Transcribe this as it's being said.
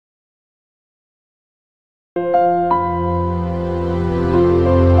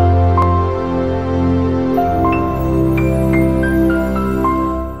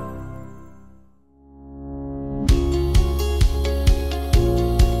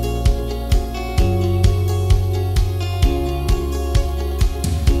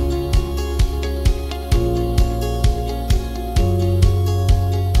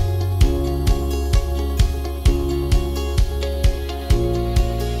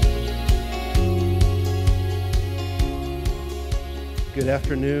Good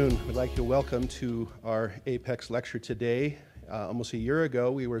afternoon. We'd like to welcome to our A.P.E.X lecture today. Almost a year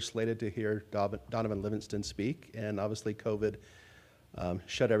ago, we were slated to hear Donovan Livingston speak, and obviously COVID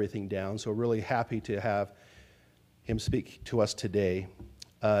shut everything down. So we're really happy to have him speak to us today.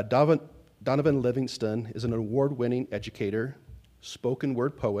 Donovan Livingston is an award-winning educator, spoken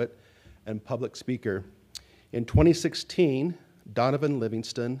word poet, and public speaker. In 2016, Donovan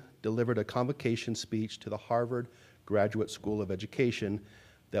Livingston delivered a convocation speech to the Harvard Graduate School of Education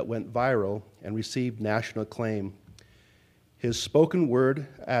that went viral and received national acclaim. His spoken word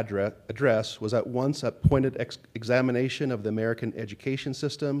address was at once a pointed examination of the American education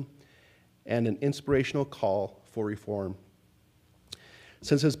system and an inspirational call for reform.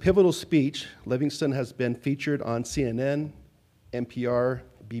 Since his pivotal speech, Livingston has been featured on CNN, NPR,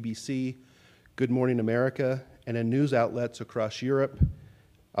 BBC, Good Morning America, and in news outlets across Europe,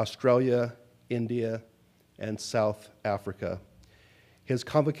 Australia, India, and South Africa. His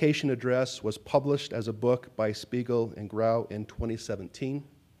convocation address was published as a book by Spiegel and Grau in 2017.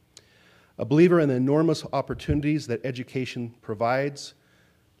 A believer in the enormous opportunities that education provides,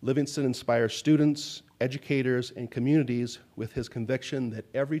 Livingston inspires students, educators, and communities with his conviction that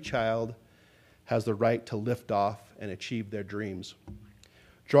every child has the right to lift off and achieve their dreams.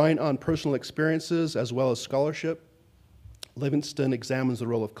 Drawing on personal experiences as well as scholarship, Livingston examines the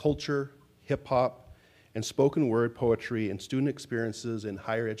role of culture, hip-hop, and spoken word poetry and student experiences in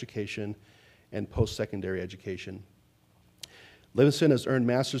higher education and post-secondary education. Livingston has earned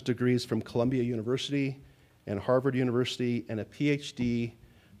master's degrees from Columbia University and Harvard University and a PhD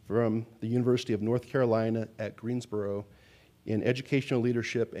from the University of North Carolina at Greensboro in educational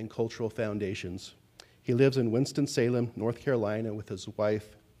leadership and cultural foundations. He lives in Winston-Salem, North Carolina with his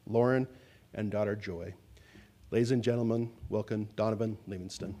wife, Lauren, and daughter, Joy. Ladies and gentlemen, welcome Donovan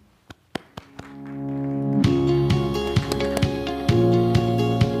Livingston.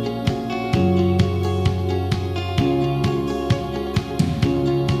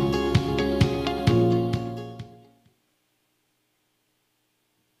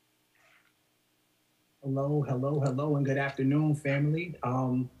 Hello, and good afternoon, family.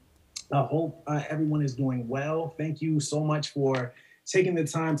 I hope everyone is doing well. Thank you so much for taking the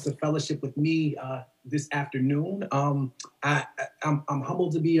time to fellowship with me this afternoon. I'm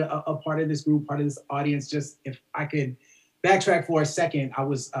humbled to be a part of this group, part of this audience. Just if I could backtrack for a second, I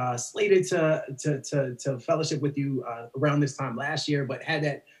was slated to fellowship with you around this time last year, but had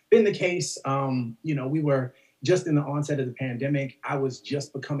that been the case, we were just in the onset of the pandemic. I was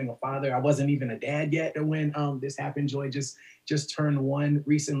just becoming a father. I wasn't even a dad yet when this happened. Joy just turned 1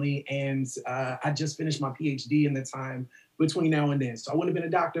 recently, and I just finished my PhD in the time between now and then. So I wouldn't have been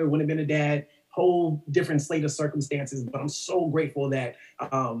a doctor, wouldn't have been a dad, whole different slate of circumstances, but I'm so grateful that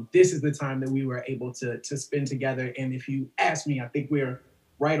this is the time that we were able to spend together. And if you ask me, I think we're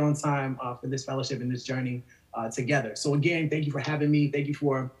right on time for this fellowship and this journey together. So again, thank you for having me. Thank you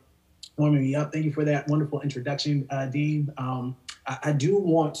for warming me up. Thank you for that wonderful introduction, Dean. I do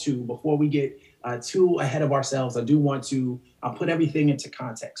want to, before we get too ahead of ourselves, I do want to put everything into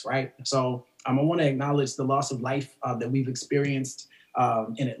context, right? So I want to acknowledge the loss of life that we've experienced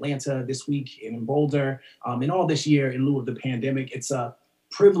in Atlanta this week, in Boulder, and all this year in lieu of the pandemic. It's a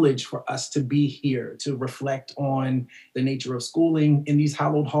privilege for us to be here to reflect on the nature of schooling in these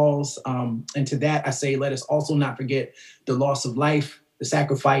hallowed halls. And to that, I say, let us also not forget the loss of life, the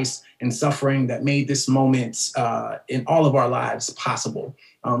sacrifice and suffering that made this moment in all of our lives possible.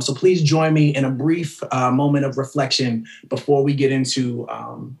 So please join me in a brief moment of reflection before we get into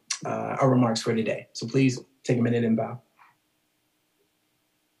our remarks for today. So please take a minute and bow.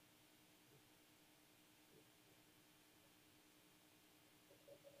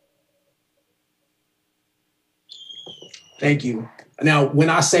 Thank you. Now, when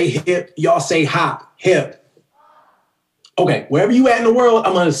I say hip, y'all say hop, hip. Okay, wherever you at in the world,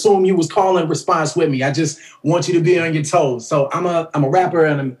 I'm gonna assume you was calling response with me. I just want you to be on your toes. So I'm a rapper,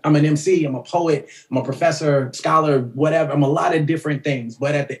 and I'm an MC, I'm a poet, I'm a professor, scholar, whatever. I'm a lot of different things.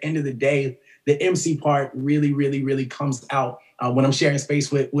 But at the end of the day, the MC part really comes out when I'm sharing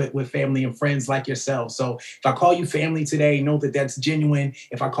space with family and friends like yourself. So if I call you family today, know that that's genuine.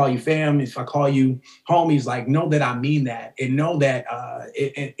 If I call you fam, if I call you homies, like, know that I mean that, and know that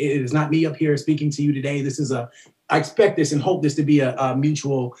it is not me up here speaking to you today. I expect this and hope this to be a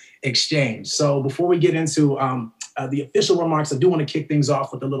mutual exchange. So before we get into the official remarks, I do want to kick things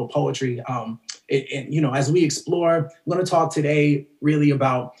off with a little poetry. As we explore, I'm going to talk today really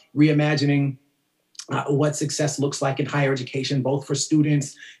about reimagining what success looks like in higher education, both for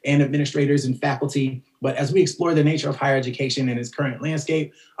students and administrators and faculty. But as we explore the nature of higher education in its current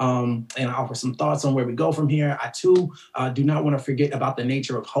landscape, and I offer some thoughts on where we go from here, I too do not want to forget about the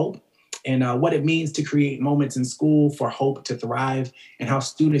nature of hope and what it means to create moments in school for hope to thrive, and how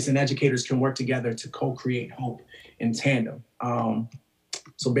students and educators can work together to co-create hope in tandem.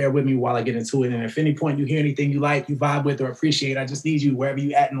 So bear with me while I get into it. And if at any point you hear anything you like, you vibe with, or appreciate, I just need you, wherever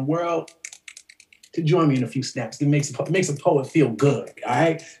you at in the world, to join me in a few snaps. It makes a poet feel good, all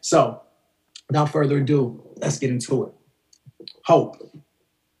right? So without further ado, let's get into it. Hope.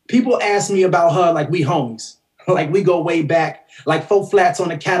 People ask me about her like we homies, like we go way back, like faux flats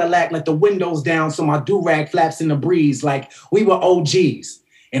on a Cadillac, let the windows down so my do-rag flaps in the breeze, like we were OGs.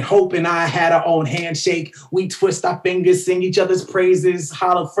 And Hope and I had our own handshake. We twist our fingers, sing each other's praises,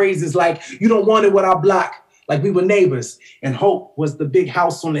 holler phrases like, you don't want it with our block. Like we were neighbors. And Hope was the big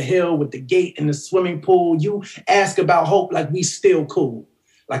house on the hill with the gate and the swimming pool. You ask about Hope like we still cool.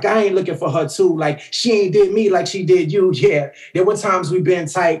 Like I ain't looking for her too. Like she ain't did me like she did you. Yeah, there were times we been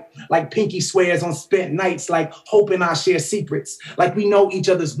tight, like pinky swears on spent nights, like Hope and I share secrets. Like we know each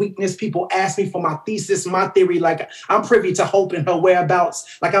other's weakness. People ask me for my thesis, my theory, like I'm privy to Hope and her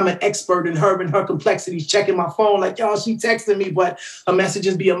whereabouts. Like I'm an expert in her and her complexities, checking my phone like, y'all, she texting me, but her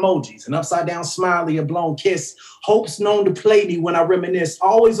messages be emojis, an upside down smiley, a blown kiss. Hope's known to play me when I reminisce,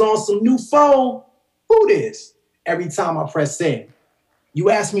 always on some new phone. Who this? Every time I press send. You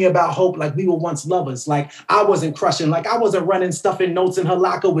asked me about Hope like we were once lovers, like I wasn't crushing, like I wasn't running, stuffing notes in her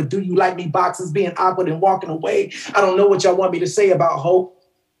locker with do you like me boxes, being awkward and walking away. I don't know what y'all want me to say about Hope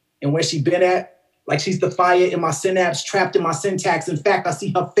and where she been at. Like she's the fire in my synapse, trapped in my syntax. In fact, I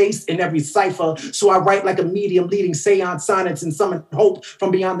see her face in every cipher. So I write like a medium leading seance sonnets and summon hope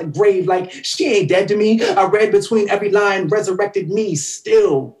from beyond the grave. Like she ain't dead to me. I read between every line, resurrected me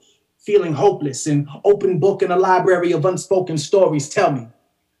still. Feeling hopeless, an open book in a library of unspoken stories. Tell me,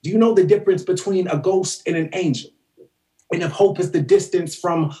 do you know the difference between a ghost and an angel? And if hope is the distance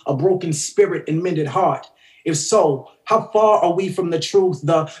from a broken spirit and mended heart, if so, how far are we from the truth,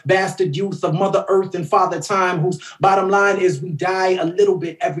 the bastard youth of Mother Earth and Father Time, whose bottom line is we die a little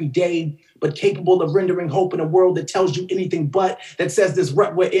bit every day, but capable of rendering hope in a world that tells you anything but, that says this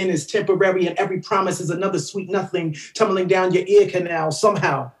rut we're in is temporary and every promise is another sweet nothing tumbling down your ear canal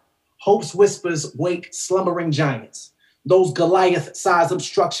somehow. Hope's whispers wake slumbering giants. Those Goliath-sized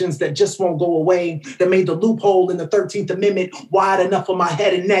obstructions that just won't go away, that made the loophole in the 13th Amendment wide enough for my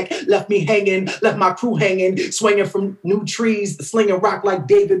head and neck, left me hanging, left my crew hanging, swinging from new trees, slinging rock like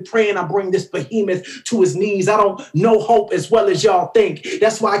David, praying I bring this behemoth to his knees. I don't know Hope as well as y'all think.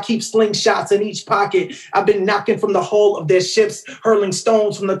 That's why I keep slingshots in each pocket. I've been knocking from the hull of their ships, hurling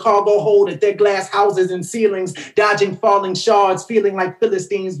stones from the cargo hold at their glass houses and ceilings, dodging falling shards, feeling like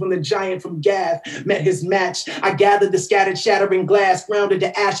Philistines when the giant from Gath met his match. I gathered the scattered, shattering glass, grounded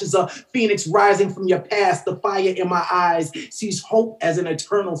to ashes, a phoenix rising from your past. The fire in my eyes sees hope as an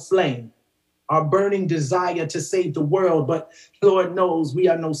eternal flame, our burning desire to save the world. But Lord knows we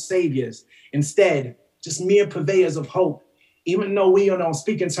are no saviors. Instead, just mere purveyors of hope. Even though we are on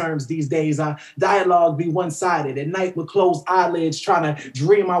speaking terms these days, our dialogue be one-sided. At night with closed eyelids, trying to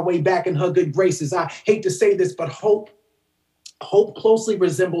dream our way back in her good graces. I hate to say this, but hope closely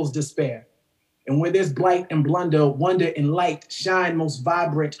resembles despair. And where there's blight and blunder, wonder and light shine most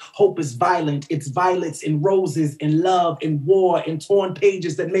vibrant. Hope is violent. It's violets and roses and love and war and torn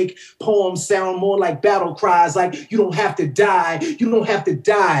pages that make poems sound more like battle cries. Like, you don't have to die. You don't have to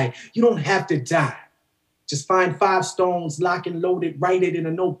die. You don't have to die. Just find 5 stones, lock and load it, write it in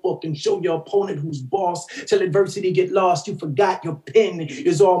a notebook and show your opponent who's boss. Till adversity get lost, you forgot your pen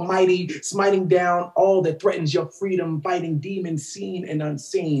is almighty, smiting down all that threatens your freedom, fighting demons seen and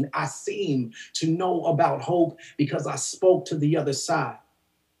unseen. I seem to know about hope because I spoke to the other side.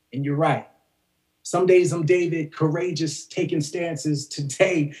 And you're right. Some days I'm David, courageous, taking stances.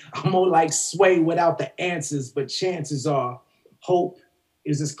 Today, I'm more like Sway without the answers, but chances are hope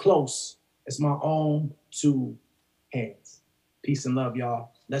is as close as my own 2 hands. Peace and love,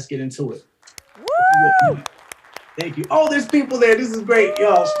 y'all. Let's get into it. Woo! Thank you. Oh, there's people there. This is great,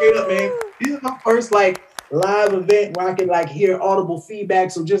 y'all. Straight up, man. This is my first live event where I can hear audible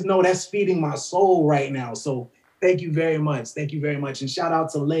feedback. So just know that's feeding my soul right now. So thank you very much. Thank you very much. And shout out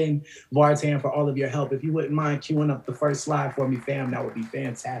to Lynn Vartan for all of your help. If you wouldn't mind queuing up the first slide for me, fam, that would be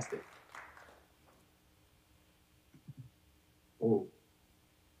fantastic. Oh.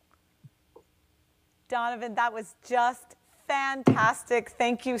 Donovan, that was just fantastic.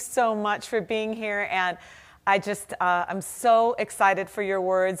 Thank you so much for being here. And I'm so excited for your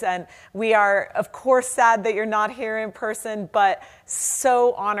words, and we are, of course, sad that you're not here in person, but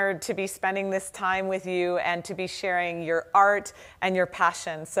so honored to be spending this time with you and to be sharing your art and your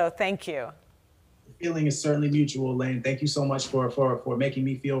passion. So thank you. The feeling is certainly mutual, Lynn. Thank you so much for making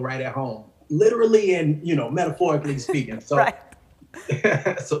me feel right at home, literally and metaphorically speaking. So. Right.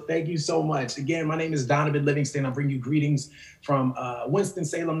 So thank you so much. Again, my name is Donovan Livingston. I bring you greetings from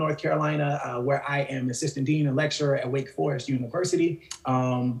Winston-Salem, North Carolina, where I am assistant dean and lecturer at Wake Forest University.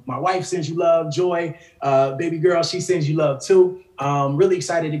 My wife sends you love, Joy. Baby girl, she sends you love too. Really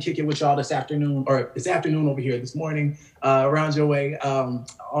excited to kick it with y'all this afternoon over here this morning, around your way,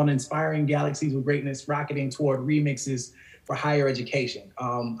 on Inspiring Galaxies with Greatness, rocketing toward remixes for higher education.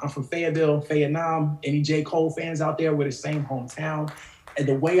 I'm from Fayetteville, Vietnam. Any J. Cole fans out there? We're the same hometown. And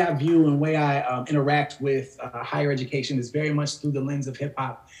the way I view and way I interact with higher education is very much through the lens of hip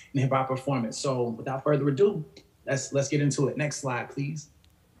hop and hip hop performance. So without further ado, let's get into it. Next slide, please.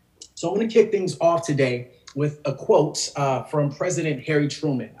 So I'm going to kick things off today with a quote from President Harry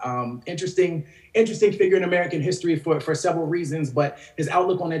Truman. Interesting figure in American history for several reasons, but his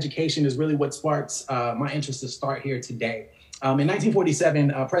outlook on education is really what sparks my interest to start here today. In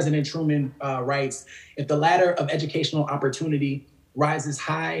 1947, President Truman writes, "If the ladder of educational opportunity rises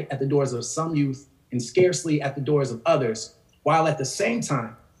high at the doors of some youth and scarcely at the doors of others, while at the same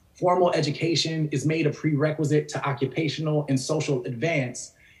time, formal education is made a prerequisite to occupational and social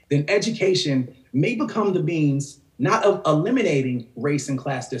advance, then education may become the means not of eliminating race and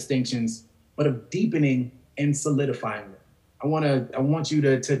class distinctions, but of deepening and solidifying them." I want you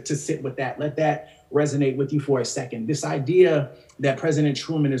to sit with that. Let that resonate with you for a second. This idea that President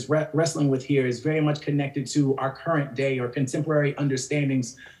Truman is wrestling with here is very much connected to our current day or contemporary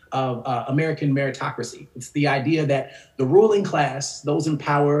understandings of American meritocracy. It's the idea that the ruling class, those in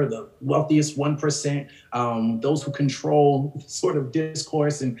power, the wealthiest 1%, those who control sort of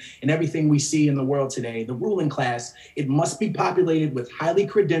discourse and everything we see in the world today, the ruling class, it must be populated with highly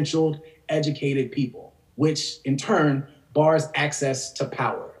credentialed, educated people, which in turn bars access to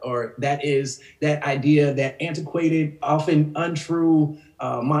power. Or that is that idea, that antiquated, often untrue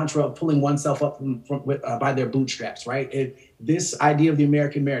mantra of pulling oneself up by their bootstraps, right? This idea of the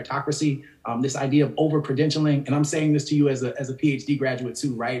American meritocracy, this idea of over-credentialing, and I'm saying this to you as a PhD graduate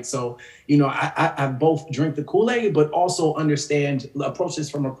too, right? So, I both drink the Kool-Aid, but also approach this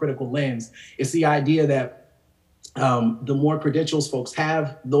from a critical lens. It's the idea that the more credentials folks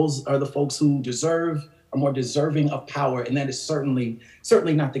have, those are the folks who are more deserving of power, and that is certainly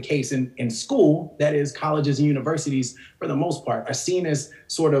not the case in school. That is, colleges and universities, for the most part, are seen as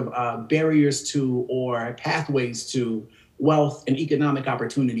sort of barriers to or pathways to wealth and economic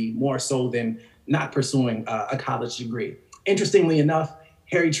opportunity, more so than not pursuing a college degree. Interestingly enough,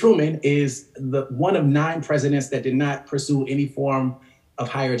 Harry Truman is one of 9 presidents that did not pursue any form of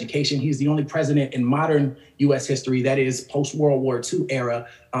higher education. He's the only president in modern U.S. history, that is post-World War II era,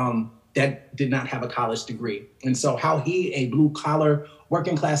 that did not have a college degree. And so how he, a blue-collar,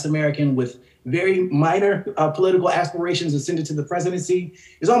 working-class American with very minor political aspirations, ascended to the presidency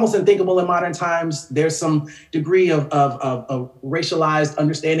is almost unthinkable in modern times. There's some degree of racialized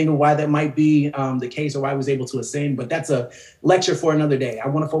understanding of why that might be the case or why he was able to ascend, but that's a lecture for another day. I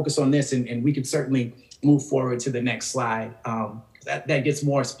want to focus on this, and we could certainly move forward to the next slide. That gets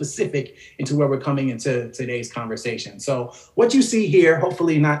more specific into where we're coming into today's conversation. So what you see here,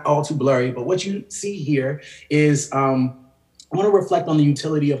 hopefully not all too blurry, but what you see here is I want to reflect on the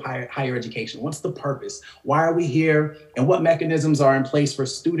utility of higher education. What's the purpose? Why are we here? And what mechanisms are in place for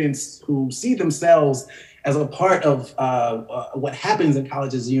students who see themselves as a part of what happens in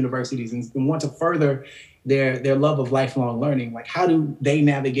colleges and universities and want to further their love of lifelong learning? Like, how do they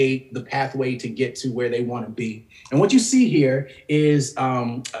navigate the pathway to get to where they want to be? And what you see here is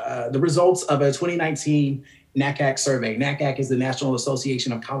the results of a 2019 NACAC survey. NACAC is the National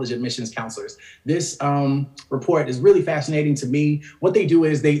Association of College Admissions Counselors. This report is really fascinating to me. What they do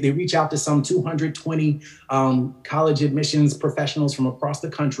is they reach out to some 220 college admissions professionals from across the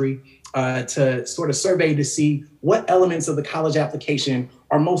country to sort of survey to see what elements of the college application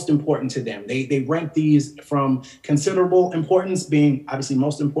are most important to them. They rank these from considerable importance, being obviously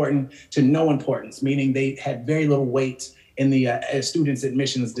most important, to no importance, meaning they had very little weight in the students'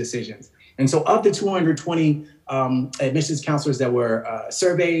 admissions decisions. And so of the 220 admissions counselors that were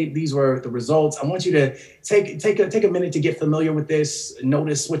surveyed, these were the results. I want you to take a minute to get familiar with this,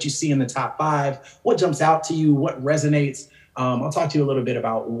 notice what you see in the top 5, what jumps out to you, what resonates. I'll talk to you a little bit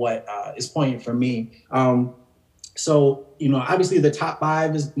about what is poignant for me. So, obviously the top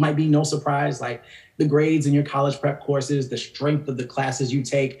 5 might be no surprise. Like, the grades in your college prep courses, the strength of the classes you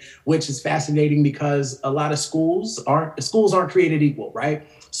take, which is fascinating because a lot of schools aren't created equal, right?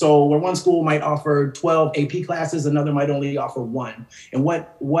 So where one school might offer 12 AP classes, another might only offer one. And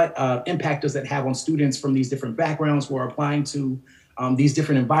what impact does that have on students from these different backgrounds who are applying to these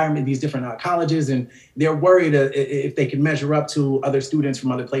different environments, these different colleges, and they're worried if they can measure up to other students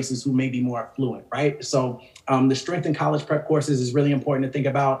from other places who may be more affluent, right? So the strength in college prep courses is really important to think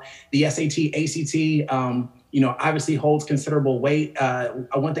about. The SAT, ACT, obviously holds considerable weight.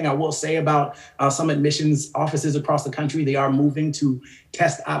 One thing I will say about some admissions offices across the country, they are moving to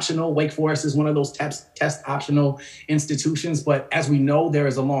test optional. Wake Forest is one of those test optional institutions. But as we know, there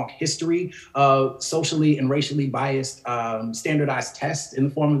is a long history of socially and racially biased standardized tests in the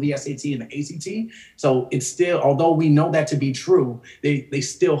form of the SAT and the ACT. So it's still, although we know that to be true, they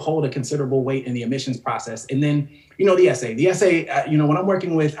still hold a considerable weight in the admissions process. And then the essay. The essay, when I'm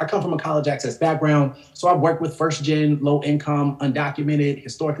working with, I come from a college access background, so I've worked with first-gen, low-income, undocumented,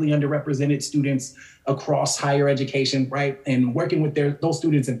 historically underrepresented students across higher education, right? And working with those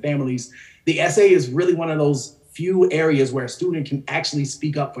students and families, the essay is really one of those few areas where a student can actually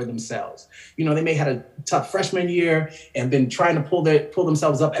speak up for themselves. They may have had a tough freshman year and been trying to pull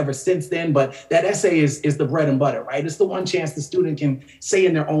themselves up ever since then, but that essay is the bread and butter, right? It's the one chance the student can say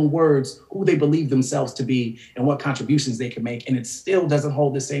in their own words who they believe themselves to be and what contributions they can make. And it still doesn't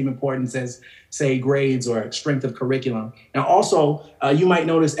hold the same importance as, say, grades or strength of curriculum. Now, also, you might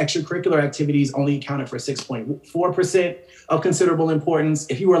notice extracurricular activities only accounted for 6.4% of considerable importance.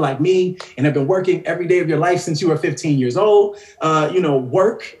 If you were like me and have been working every day of your life since you were 15 years old,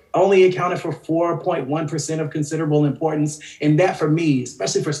 work only accounted for 4.1% of considerable importance. And that, for me,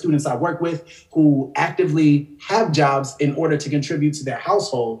 especially for students I work with who actively have jobs in order to contribute to their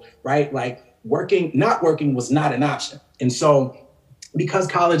household, right? Like not working was not an option. And so because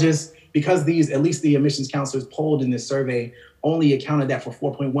these, at least the admissions counselors polled in this survey, only accounted that for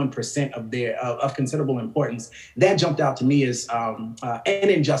 4.1% of considerable importance, that jumped out to me as an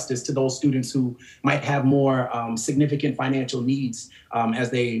injustice to those students who might have more significant financial needs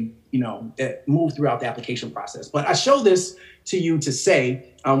as they move throughout the application process. But I show this to you to say,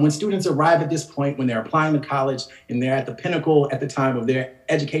 when students arrive at this point, when they're applying to college and they're at the pinnacle at the time of their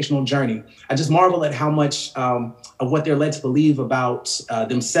educational journey, I just marvel at how much of what they're led to believe about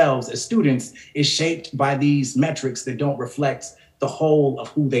themselves as students is shaped by these metrics that don't reflect the whole of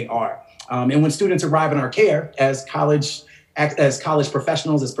who they are. And when students arrive in our care as college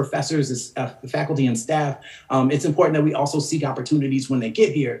professionals, as professors, as faculty and staff, it's important that we also seek opportunities when they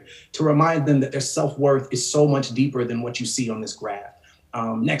get here to remind them that their self-worth is so much deeper than what you see on this graph.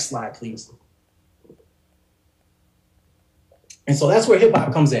 Next slide, please. And so that's where hip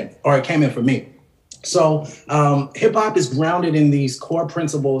hop comes in, or it came in for me. So hip hop is grounded in these core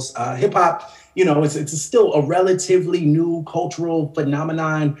principles. Hip hop, it's still a relatively new cultural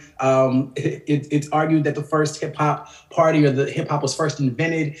phenomenon. It's argued that the first hip hop party, or the hip hop, was first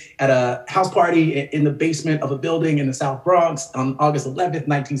invented at a house party in the basement of a building in the South Bronx on August 11th,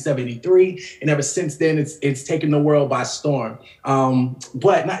 1973. And ever since then, it's taken the world by storm.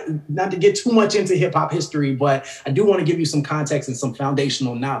 But not to get too much into hip hop history, but I do want to give you some context and some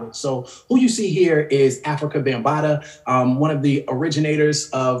foundational knowledge. So who you see here is Afrika Bambaataa, one of the originators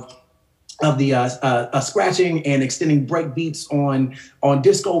of the scratching and extending break beats on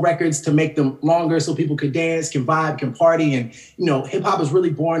disco records to make them longer so people could dance, can vibe, can party. And, hip hop was really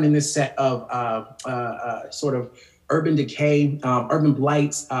born in this set of sort of urban decay, urban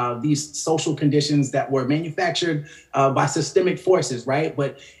blights, these social conditions that were manufactured by systemic forces, right?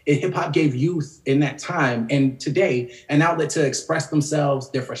 But hip hop gave youth in that time and today an outlet to express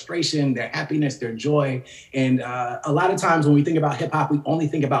themselves, their frustration, their happiness, their joy. And a lot of times when we think about hip hop, we only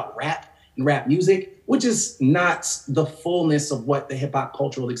think about rap and rap music, which is not the fullness of what the hip hop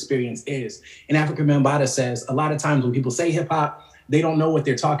cultural experience is. And Afrika Bambaataa says a lot of times when people say hip hop, they don't know what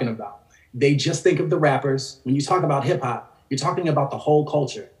they're talking about. They just think of the rappers. When you talk about hip hop, you're talking about the whole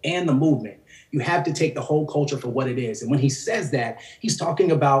culture and the movement. You have to take the whole culture for what it is. And when he says that, he's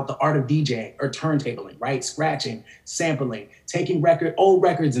talking about the art of DJing or turntabling, right? Scratching, sampling, taking old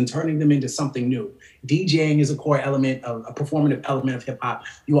records and turning them into something new. DJing is a core element, a performative element of hip hop.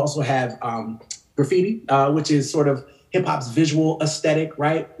 You also have graffiti, which is sort of hip hop's visual aesthetic,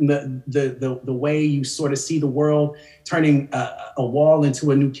 right? The way you sort of see the world, turning a wall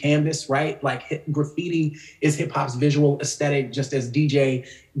into a new canvas, right? Like graffiti is hip hop's visual aesthetic, just as DJing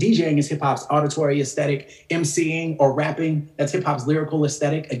is hip hop's auditory aesthetic. MCing or rapping, that's hip hop's lyrical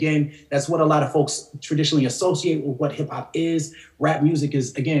aesthetic. Again, that's what a lot of folks traditionally associate with what hip hop is. rap music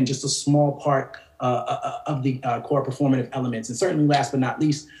is, again, just a small part of the core performative elements. And certainly last but not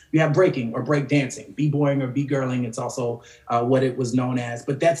least, you have breaking or break dancing, b-boying or b-girling. It's also what it was known as.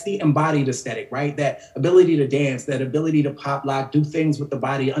 But that's the embodied aesthetic, right? That ability to dance, that ability to pop lock, do things with the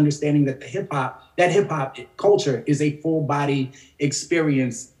body, understanding that that hip hop culture is a full body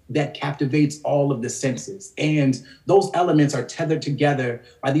experience that captivates all of the senses. And those elements are tethered together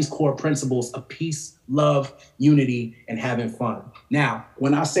by these core principles of peace, love, unity, and having fun. Now,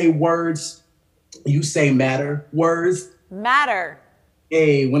 when I say words, you say matter. Words matter.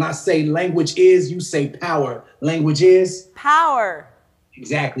 Hey, when I say language is, you say power. Language is power.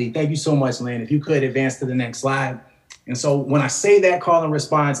 Exactly. Thank you so much, Lynn. If you could advance to the next slide. And so when I say that call and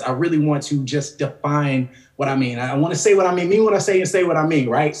response, I really want to just define what I mean. I want to say what I mean what I say, and say what I mean,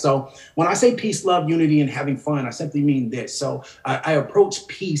 right? So when I say peace, love, unity, and having fun, I simply mean this. So I approach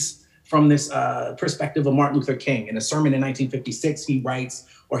peace from this perspective of Martin Luther King. In a sermon in 1956, he writes,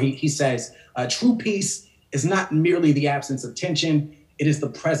 or he says, true peace is not merely the absence of tension, it is the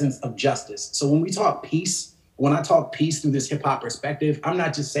presence of justice. So when we talk peace, when I talk peace through this hip hop perspective, I'm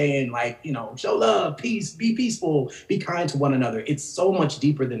not just saying like, show love, peace, be peaceful, be kind to one another. It's so much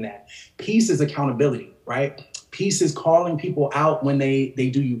deeper than that. Peace is accountability, right? Peace is calling people out when they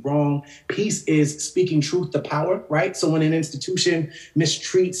do you wrong. Peace is speaking truth to power, right? So when an institution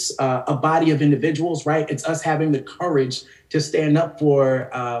mistreats a body of individuals, right, it's us having the courage to stand up for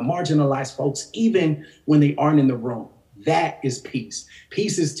marginalized folks, even when they aren't in the room. That is peace.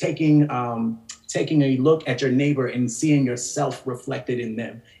 Peace is taking a look at your neighbor and seeing yourself reflected in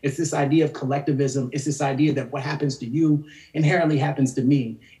them. It's this idea of collectivism. It's this idea that what happens to you inherently happens to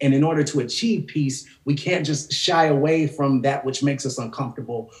me. And in order to achieve peace, we can't just shy away from that which makes us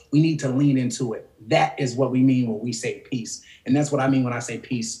uncomfortable. We need to lean into it. That is what we mean when we say peace. And that's what I mean when I say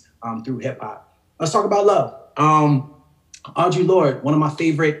peace through hip hop. Let's talk about love. Audre Lorde, one of my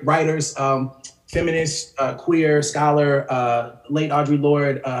favorite writers, feminist, queer scholar, late Audre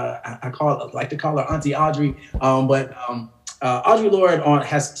Lorde. I like to call her Auntie Audrey, but Audre Lorde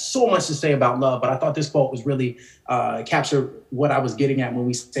has so much to say about love. But I thought this quote was really captured what I was getting at when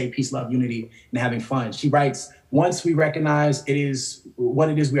we say peace, love, unity, and having fun. She writes, once we recognize it is what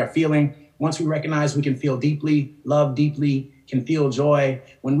it is we are feeling, once we recognize we can feel deeply, love deeply, can feel joy,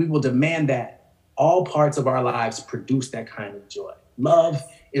 when we will demand that, all parts of our lives produce that kind of joy. Love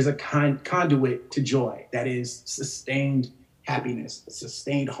is a conduit to joy. That is sustained happiness,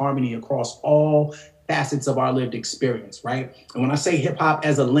 sustained harmony across all facets of our lived experience, right? And when I say hip hop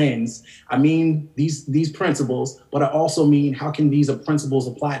as a lens, I mean these principles, but I also mean how can these principles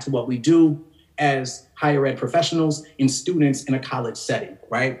apply to what we do as higher ed professionals and students in a college setting,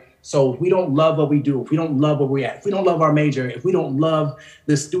 right? So if we don't love what we do, if we don't love where we're at, if we don't love our major, if we don't love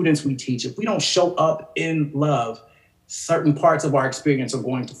the students we teach, if we don't show up in love, certain parts of our experience are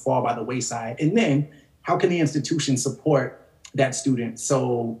going to fall by the wayside. And then how can the institution support that student?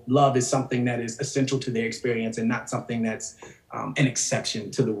 So love is something that is essential to their experience and not something that's an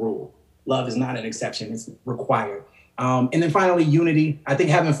exception to the rule. Love is not an exception, it's required. And then finally, unity. I think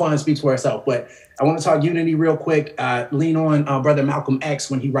having fun speaks for itself, but I want to talk unity real quick. Lean on brother Malcolm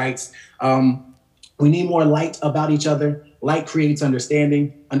X when he writes, we need more light about each other. Light creates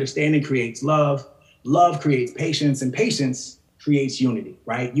understanding. Understanding creates love. Love creates patience, and patience creates unity,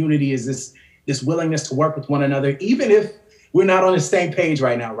 right? Unity is this willingness to work with one another, even if we're not on the same page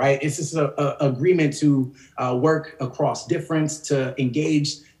right now, right? It's just an agreement to work across difference, to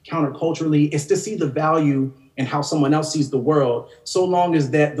engage counterculturally. It's to see the value in how someone else sees the world, so long as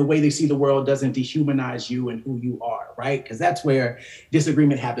that the way they see the world doesn't dehumanize you and who you are, right? Because that's where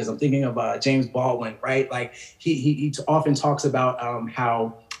disagreement happens. I'm thinking of James Baldwin, right? Like he often talks about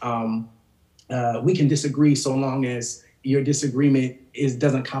how we can disagree so long as your disagreement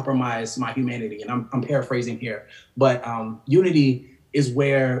doesn't compromise my humanity. And I'm paraphrasing here, but unity is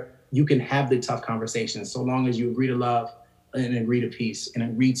where you can have the tough conversations so long as you agree to love and agree to peace and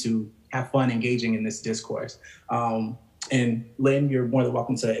agree to have fun engaging in this discourse. And Lynn, you're more than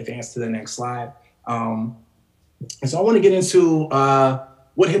welcome to advance to the next slide. And so I want to get into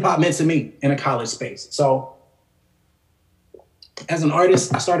what hip hop meant to me in a college space. So as an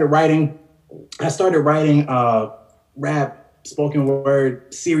artist, I started writing rap, spoken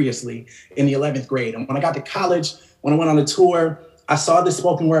word seriously in the 11th grade. And when I got to college, when I went on a tour, I saw this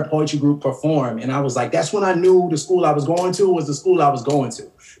spoken word poetry group perform. And I was like, that's when I knew the school I was going to was the school I was going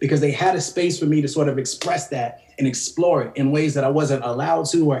to, because they had a space for me to sort of express that and explore it in ways that I wasn't allowed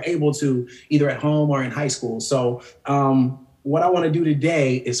to or able to either at home or in high school. So what I want to do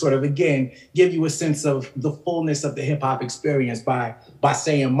today is sort of, again, give you a sense of the fullness of the hip hop experience by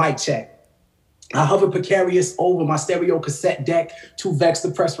saying mic check. I hover precarious over my stereo cassette deck, too vexed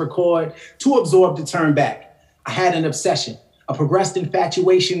to press record, too absorbed to turn back. I had an obsession, a progressed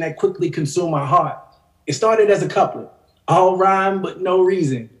infatuation that quickly consumed my heart. It started as a couplet, all rhyme but no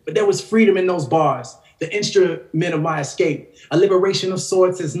reason. But there was freedom in those bars, the instrument of my escape, a liberation of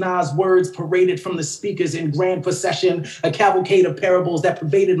sorts as Nas' words paraded from the speakers in grand procession, a cavalcade of parables that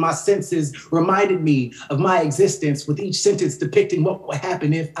pervaded my senses, reminded me of my existence, with each sentence depicting what would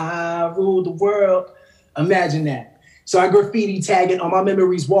happen if I ruled the world. Imagine that. So I graffiti tag it on my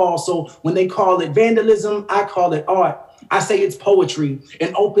memories wall. So when they call it vandalism, I call it art. I say it's poetry,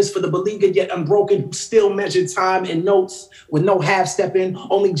 an opus for the beleaguered yet unbroken who still measure time in notes with no half-stepping,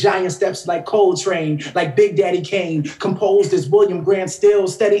 only giant steps like Coltrane, like Big Daddy Kane, composed as William Grant Still,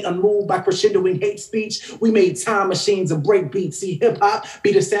 steady, unmoved by crescendoing hate speech. We made time machines of break beats. See, hip-hop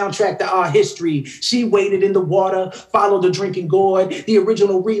be the soundtrack to our history. She waded in the water, followed the drinking gourd, the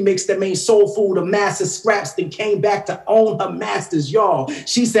original remix that made soul food of masses scraps, then came back to own her masters, y'all.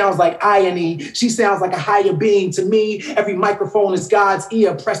 She sounds like irony. She sounds like a higher being to me. Every microphone is God's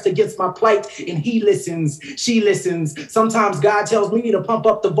ear pressed against my plight, and he listens, she listens. Sometimes God tells me to pump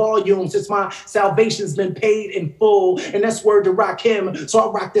up the volume since my salvation's been paid in full, and that's word to rock him. So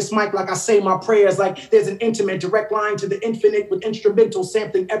I rock this mic like I say my prayers, like there's an intimate direct line to the infinite with instrumental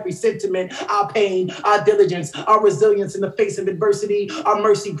sampling every sentiment, our pain, our diligence, our resilience in the face of adversity, our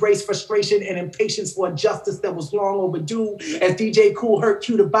mercy, grace, frustration, and impatience for a justice that was long overdue. As DJ Kool Herc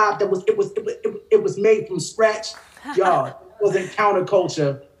cued a vibe that it was made from scratch. Y'all, it wasn't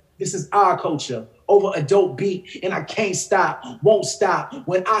counterculture. This is our culture over a dope beat, and I can't stop, won't stop.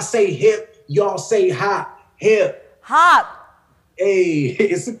 When I say hip, y'all say hop. Hip. Hop. Hey,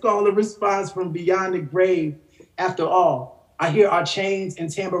 it's a call and response from beyond the grave. After all, I hear our chains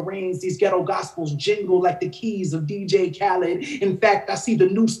and tambourines, these ghetto gospels jingle like the keys of DJ Khaled. In fact, I see the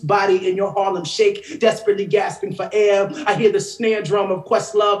noose body in your Harlem shake, desperately gasping for air. I hear the snare drum of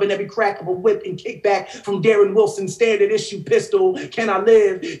Questlove and every crack of a whip and kickback from Darren Wilson's standard issue pistol. Can I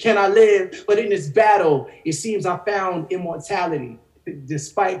live? Can I live? But in this battle, it seems I found immortality.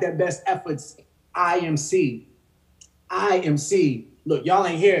 Despite their best efforts, IMC. Look, y'all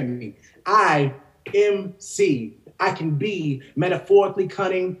ain't hearing me. IMC. I can be metaphorically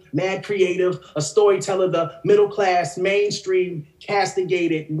cunning, mad creative, a storyteller, the middle class, mainstream,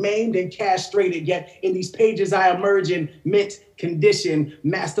 castigated, maimed and castrated. Yet in these pages I emerge in mint condition,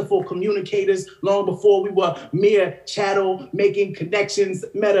 masterful communicators long before we were mere chattel, making connections,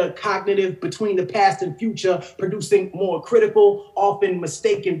 metacognitive between the past and future, producing more critical, often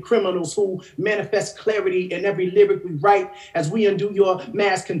mistaken criminals who manifest clarity in every lyric we write. As we undo your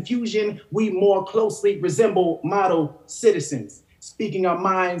mass confusion, we more closely resemble model citizens, speaking our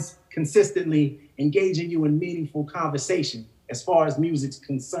minds consistently, engaging you in meaningful conversation. As far as music's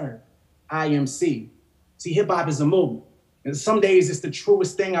concerned, IMC. See, hip hop is a movement. And some days it's the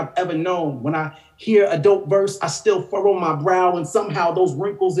truest thing I've ever known. When I hear a dope verse, I still furrow my brow, and somehow those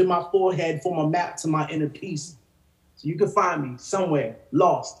wrinkles in my forehead form a map to my inner peace. So you can find me somewhere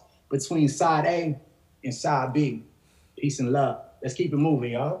lost between side A and side B. Peace and love. Let's keep it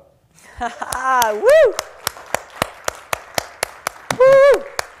moving, y'all. Woo! Woo!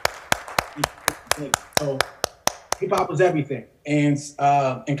 So hip hop was everything. And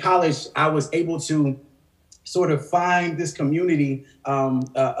in college, I was able to sort of find this community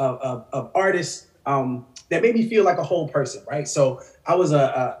of artists that made me feel like a whole person, right? So I was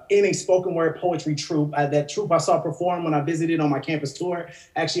in a spoken word poetry troupe. That troupe I saw perform when I visited on my campus tour.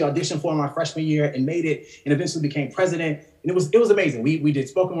 Actually auditioned for my freshman year and made it, and eventually became president. And it was amazing. We did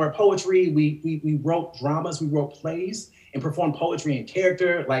spoken word poetry. We wrote dramas. We wrote plays and performed poetry in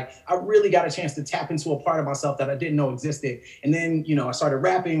character. Like, I really got a chance to tap into a part of myself that I didn't know existed. And then, I started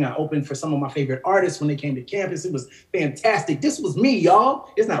rapping. I opened for some of my favorite artists when they came to campus. It was fantastic. This was me, y'all.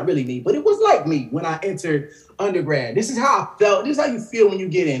 It's not really me, but it was like me when I entered undergrad. This is how I felt. This is how you feel when you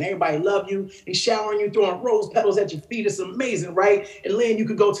get in. Everybody love you. They showering you, throwing rose petals at your feet. It's amazing, right? And Lynn, you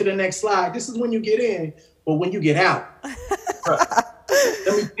could go to the next slide. This is when you get in, but when you get out.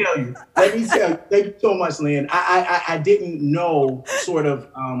 Let me tell you, thank you so much, Lynn. I didn't know sort of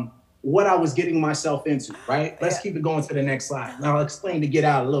what I was getting myself into, right? Let's keep it going to the next slide. Now I'll explain to get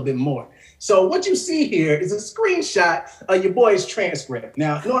out a little bit more. So what you see here is a screenshot of your boy's transcript.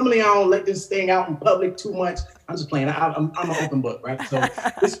 Now, normally I don't let this thing out in public too much. I'm just playing. I'm an open book, right? So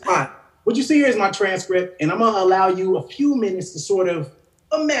it's fine. What you see here is my transcript, and I'm going to allow you a few minutes to sort of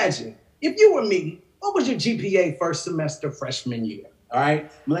imagine, if you were me, what was your GPA first semester freshman year? All right, I'm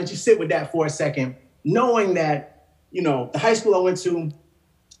gonna let you sit with that for a second, knowing that, the high school I went to,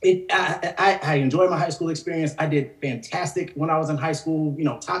 I enjoyed my high school experience. I did fantastic when I was in high school,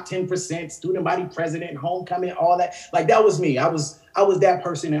 top 10%, student body president, homecoming, all that. Like that was me. I was that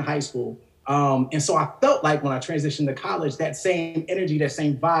person in high school. And so I felt like when I transitioned to college, that same energy, that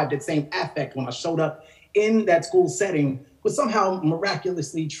same vibe, that same affect when I showed up in that school setting would somehow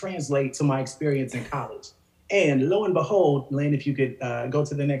miraculously translate to my experience in college. And lo and behold, Lynn, if you could go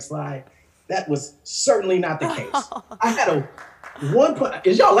to the next slide, that was certainly not the case. I had a one point.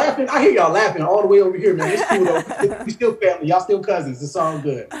 Is y'all laughing? I hear y'all laughing all the way over here, man. It's cool though. We still family. Y'all still cousins. It's all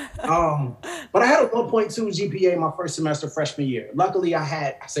good. But I had a 1.2 GPA my first semester freshman year. Luckily,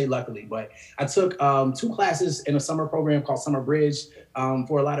 I say luckily, but I took 2 classes in a summer program called Summer Bridge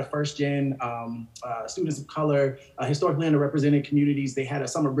for a lot of first gen students of color, historically underrepresented communities. They had a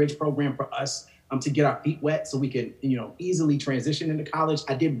Summer Bridge program for us to get our feet wet so we could, easily transition into college.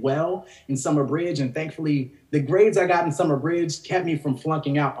 I did well in Summer Bridge, and thankfully the grades I got in Summer Bridge kept me from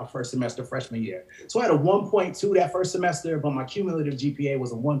flunking out my first semester freshman year. So I had a 1.2 that first semester, but my cumulative GPA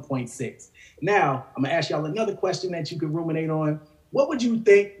was a 1.6. Now, I'm gonna ask y'all another question that you could ruminate on. What would you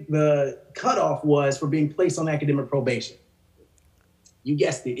think the cutoff was for being placed on academic probation? You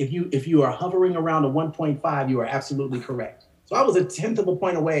guessed it. If you are hovering around a 1.5, you are absolutely correct. So I was a 1/10 of a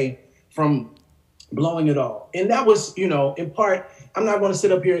point away from blowing it all. And that was, in part, I'm not going to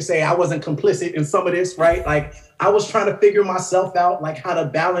sit up here and say I wasn't complicit in some of this, right? Like I was trying to figure myself out, like how to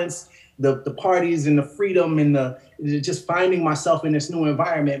balance the parties and the freedom and the just finding myself in this new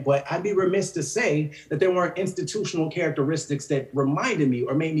environment. But I'd be remiss to say that there weren't institutional characteristics that reminded me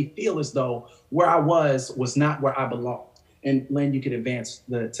or made me feel as though where I was not where I belonged. And Lynn, you could advance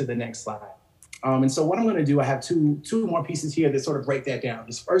to the next slide. And so what I'm going to do, I have two more pieces here that sort of break that down.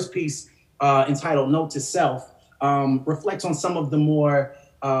 This first piece, entitled Note to Self, reflects on some of the more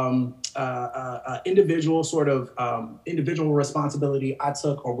individual responsibility I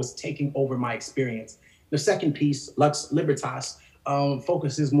took or was taking over my experience. The second piece, Lux Libertas,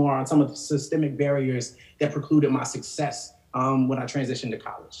 focuses more on some of the systemic barriers that precluded my success when I transitioned to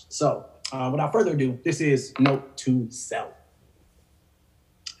college. So without further ado, this is Note to Self.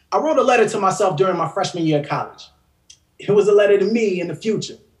 I wrote a letter to myself during my freshman year of college. It was a letter to me in the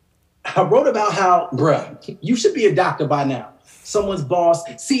future. I wrote about how, bruh, you should be a doctor by now. Someone's boss,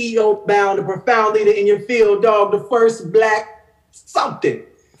 CEO bound, a profound leader in your field, dog, the first black something.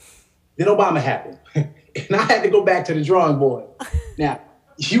 Then Obama happened. And I had to go back to the drawing board. Now,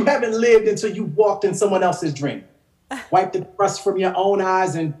 you haven't lived until you walked in someone else's dream. Wipe the rust from your own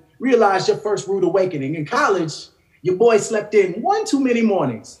eyes and realize your first rude awakening. In college, your boy slept in one too many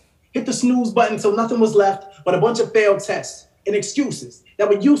mornings. Hit the snooze button till nothing was left but a bunch of failed tests and excuses that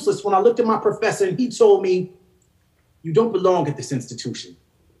were useless when I looked at my professor and he told me, you don't belong at this institution.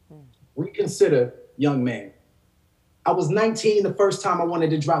 Reconsider, young man. I was 19 the first time I wanted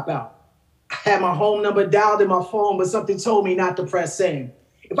to drop out. I had my home number dialed in my phone, but something told me not to press send.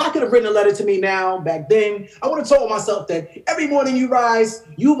 If I could have written a letter to me now, back then, I would have told myself that every morning you rise,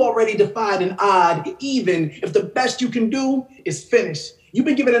 you've already defied an odd, even if the best you can do is finish. You've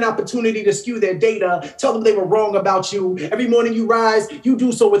been given an opportunity to skew their data, tell them they were wrong about you. Every morning you rise, you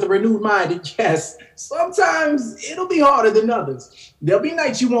do so with a renewed mind. And yes, sometimes it'll be harder than others. There'll be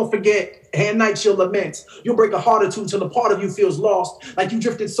nights you won't forget and nights you'll lament. You'll break a heart or two till a part of you feels lost. Like you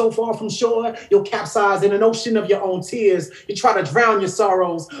drifted so far from shore, you'll capsize in an ocean of your own tears. You try to drown your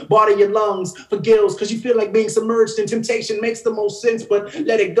sorrows, barter your lungs for gills because you feel like being submerged in temptation makes the most sense, but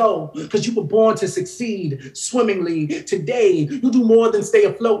let it go because you were born to succeed swimmingly. Today, you do more than stay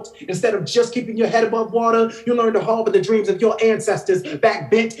afloat. Instead of just keeping your head above water, you learn to harbor the dreams of your ancestors,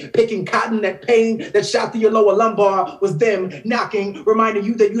 back bent, picking cotton. That pain that shot through your lower lumbar was them knocking, reminding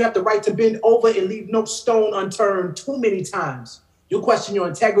you that you have the right to bend over and leave no stone unturned. Too many times you'll question your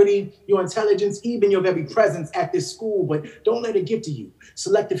integrity, your intelligence, even your very presence at this school, but don't let it get to you.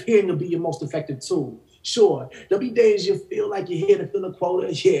 Selective hearing will be your most effective tool. Sure, there'll be days you feel like you're here to fill a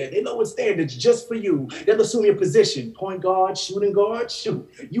quota. Yeah, they lower standards just for you. They'll assume your position. Point guard, shooting guard, shoot.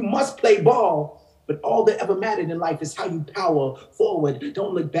 You must play ball. But all that ever mattered in life is how you power forward.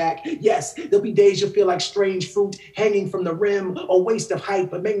 Don't look back. Yes, there'll be days you'll feel like strange fruit hanging from the rim or waste of height,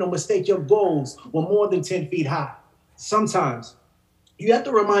 but make no mistake, your goals were more than 10 feet high. Sometimes you have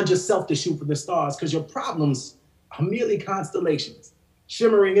to remind yourself to shoot for the stars because your problems are merely constellations,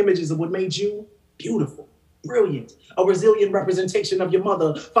 shimmering images of what made you beautiful, brilliant, a resilient representation of your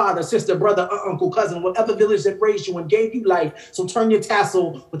mother, father, sister, brother, uncle, cousin, whatever village that raised you and gave you life. So turn your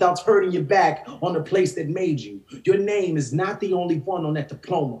tassel without turning your back on the place that made you. Your name is not the only one on that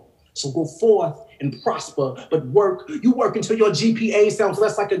diploma. So go forth and prosper, but you work until your GPA sounds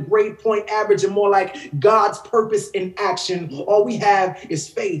less like a grade point average and more like God's purpose in action. All we have is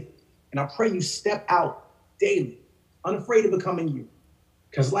faith. And I pray you step out daily, unafraid of becoming you,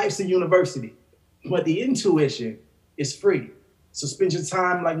 because life's a university, but the intuition is free. So spend your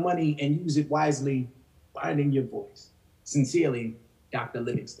time like money and use it wisely, finding your voice. Sincerely, Dr.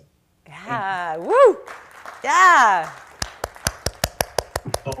 Livingston. Yeah, woo, yeah.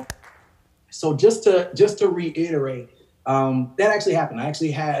 So just to reiterate, that actually happened. I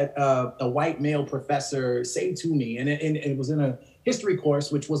actually had a white male professor say to me, and it was in a history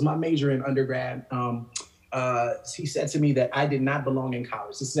course, which was my major in undergrad. He said to me that I did not belong in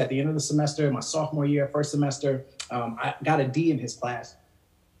college. This is at the end of the semester, my sophomore year, first semester. I got a D in his class.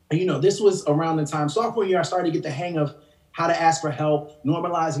 And, you know, this was around the time, sophomore year, I started to get the hang of how to ask for help,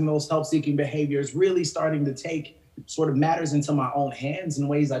 normalizing those help-seeking behaviors, really starting to take sort of matters into my own hands in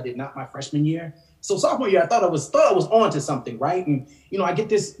ways I did not my freshman year. So sophomore year, I thought I was on to something, right? And, you know, I get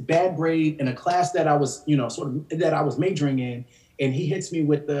this bad grade in a class that I was, you know, that I was majoring in. And he hits me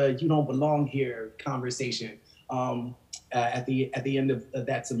with the "you don't belong here" conversation at the end of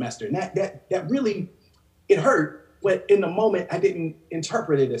that semester. And that really, it hurt, but in the moment, I didn't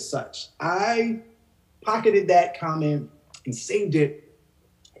interpret it as such. I pocketed that comment and saved it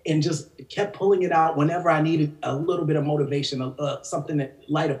and just kept pulling it out whenever I needed a little bit of motivation, something that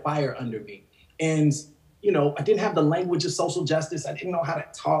light a fire under me. And, you know, I didn't have the language of social justice. I didn't know how to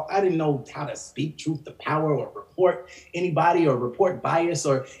talk. I didn't know how to speak truth to power or report anybody or report bias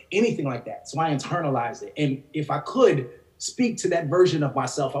or anything like that. So I internalized it. And if I could speak to that version of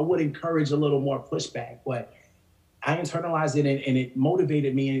myself, I would encourage a little more pushback. But I internalized it and it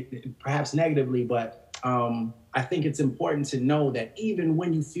motivated me, perhaps negatively. But I think it's important to know that even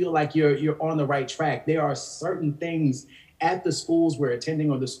when you feel like you're on the right track, there are certain things at the schools we're attending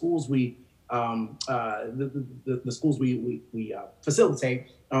or the schools we the schools we facilitate,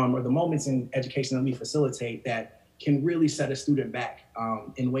 or the moments in education that we facilitate that can really set a student back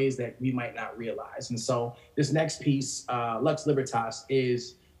in ways that we might not realize. And so this next piece, Lux Libertas,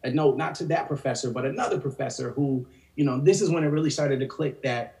 is a note not to that professor, but another professor who, you know, this is when it really started to click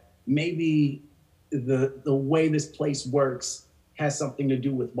that maybe the way this place works has something to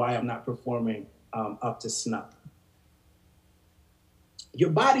do with why I'm not performing up to snuff. Your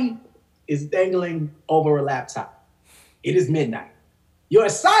body is dangling over a laptop. It is midnight. Your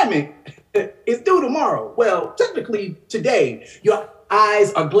assignment is due tomorrow. Well, technically today. Your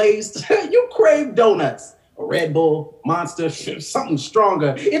eyes are glazed. You crave donuts, a Red Bull, Monster, something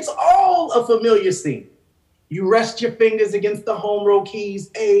stronger. It's all a familiar scene. You rest your fingers against the home row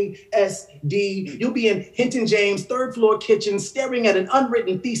keys, A, S, D. You'll be in Hinton James' third floor kitchen staring at an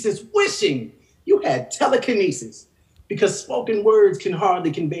unwritten thesis, wishing you had telekinesis. Because spoken words can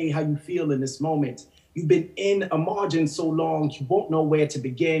hardly convey how you feel in this moment. You've been in a margin so long, you won't know where to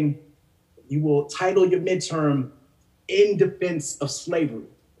begin. You will title your midterm "In Defense of Slavery"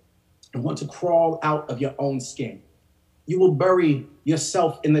 and want to crawl out of your own skin. You will bury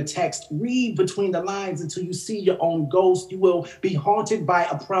yourself in the text, read between the lines until you see your own ghost. You will be haunted by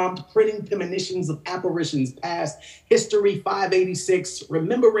a prompt, printing premonitions of apparitions past. History 586,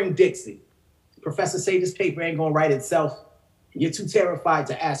 remembering Dixie. Professor say this paper ain't gonna write itself. You're too terrified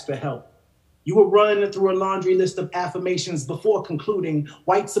to ask for help. You will run through a laundry list of affirmations before concluding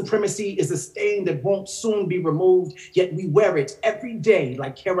white supremacy is a stain that won't soon be removed, yet we wear it every day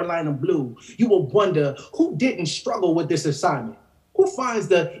like Carolina blue. You will wonder who didn't struggle with this assignment. Who finds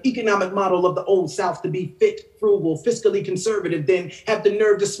the economic model of the old South to be fit, frugal, fiscally conservative, then have the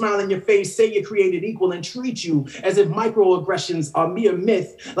nerve to smile in your face, say you're created equal, and treat you as if microaggressions are mere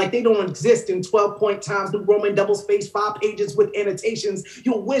myth, like they don't exist in 12-point Times New Roman double-spaced 5 pages with annotations.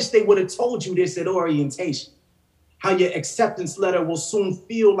 You'll wish they would have told you this at orientation. How your acceptance letter will soon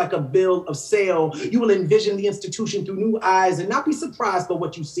feel like a bill of sale. You will envision the institution through new eyes and not be surprised by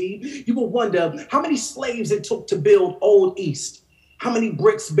what you see. You will wonder how many slaves it took to build Old East. How many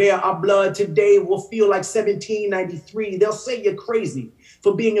bricks bear our blood today will feel like 1793. They'll say you're crazy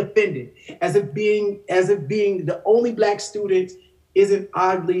for being offended, as if being the only Black student isn't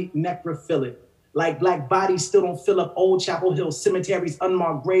oddly necrophilic. Like Black bodies still don't fill up Old Chapel Hill Cemetery's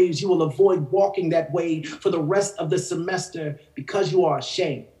unmarked graves. You will avoid walking that way for the rest of the semester because you are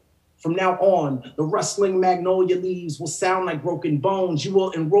ashamed. From now on, the rustling magnolia leaves will sound like broken bones. You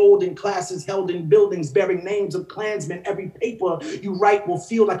will enroll in classes held in buildings bearing names of Klansmen. Every paper you write will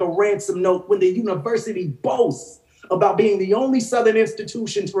feel like a ransom note when the university boasts about being the only Southern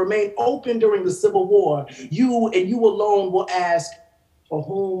institution to remain open during the Civil War. You and you alone will ask, for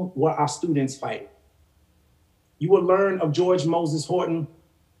whom were our students fighting? You will learn of George Moses Horton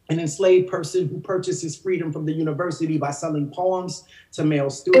an enslaved person who purchases freedom from the university by selling poems to male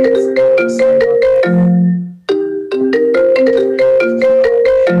students. Sorry about that.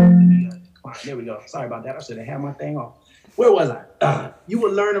 There we go. Sorry about that. I should have had my thing off. Where was I? You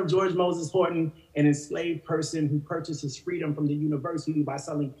will learn of George Moses Horton, an enslaved person who purchases freedom from the university by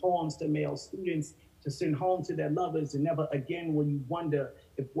selling poems to male students to send home to their lovers, and never again will you wonder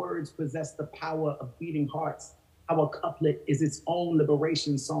if words possess the power of beating hearts. Our couplet is its own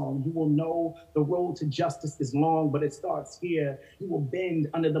liberation song. You will know the road to justice is long, but it starts here. You will bend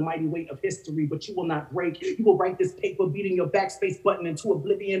under the mighty weight of history, but you will not break. You will write this paper beating your backspace button into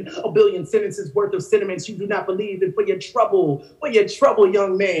oblivion, a billion sentences worth of sentiments you do not believe in. For your trouble,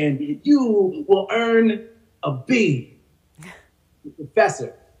 young man, you will earn a B.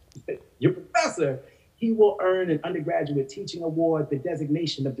 Your professor, he will earn an undergraduate teaching award, the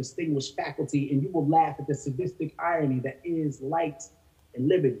designation of distinguished faculty, and you will laugh at the sadistic irony that is light and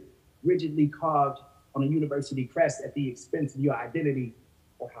liberty, rigidly carved on a university crest at the expense of your identity,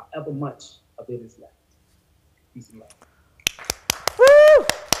 or however much of it is left. Peace and love. Woo!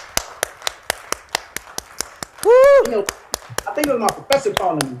 Woo! You know, I think it was my professor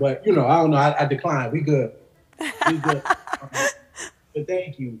calling me, but I don't know. I declined. We good. We good. But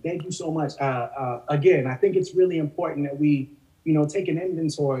thank you so much. Again, I think it's really important that we, take an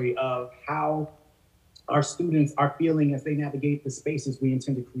inventory of how our students are feeling as they navigate the spaces we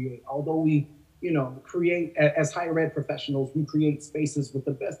intend to create. Although we, create, as higher ed professionals, we create spaces with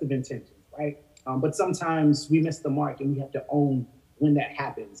the best of intentions, right? But sometimes we miss the mark, and we have to own when that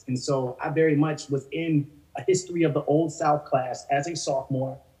happens. And so I very much was in a history of the Old South class as a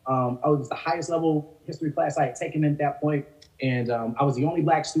sophomore. I was the highest level history class I had taken at that point. And I was the only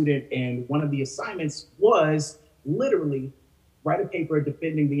Black student, and one of the assignments was literally write a paper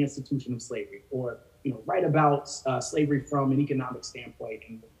defending the institution of slavery, or write about slavery from an economic standpoint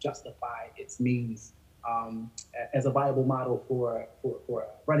and justify its means as a viable model for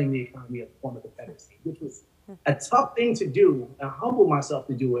running the economy of the former Confederacy, which was a tough thing to do. I humble myself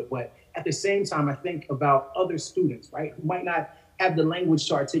to do it, but at the same time, I think about other students, right, who might not have the language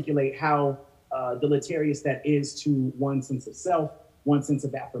to articulate how deleterious that is to one's sense of self, one sense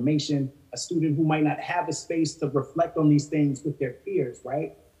of affirmation. A student who might not have a space to reflect on these things with their peers,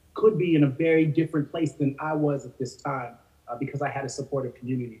 right, could be in a very different place than I was at this time because I had a supportive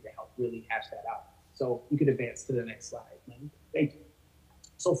community to help really hash that out. So you could advance to the next slide. Thank you.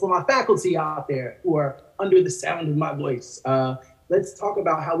 So for my faculty out there who are under the sound of my voice, let's talk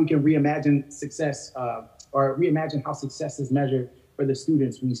about how we can reimagine success or reimagine how success is measured for the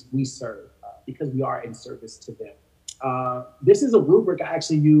students we serve. Because we are in service to them. This is a rubric I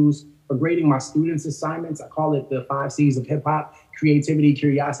actually use for grading my students' assignments. I call it the 5 C's of hip hop: creativity,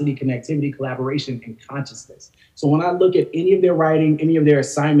 curiosity, connectivity, collaboration, and consciousness. So when I look at any of their writing, any of their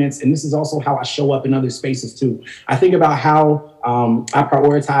assignments, and this is also how I show up in other spaces too, I think about how I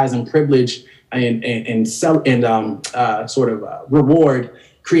prioritize and privilege and reward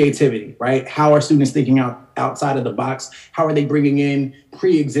creativity, right? How are students thinking outside of the box? How are they bringing in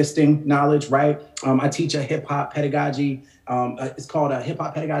pre-existing knowledge, right? I teach a hip hop pedagogy. It's called a hip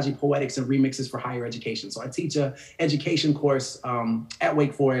hop pedagogy, poetics, and remixes for higher education. So I teach a education course at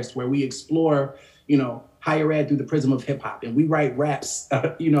Wake Forest where we explore, higher ed through the prism of hip hop. And we write raps,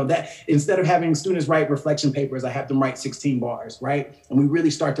 that instead of having students write reflection papers, I have them write 16 bars, right? And we really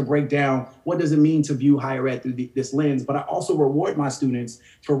start to break down what does it mean to view higher ed through this lens. But I also reward my students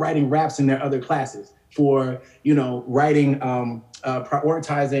for writing raps in their other classes, for, writing,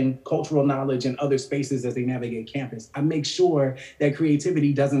 prioritizing cultural knowledge in other spaces as they navigate campus. I make sure that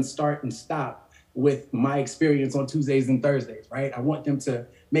creativity doesn't start and stop with my experience on Tuesdays and Thursdays, right? I want them to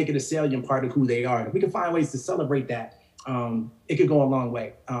make it a salient part of who they are. And if we can find ways to celebrate that, it could go a long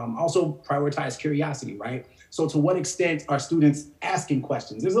way. Also prioritize curiosity, right? So to what extent are students asking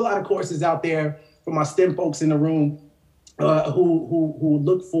questions? There's a lot of courses out there for my STEM folks in the room who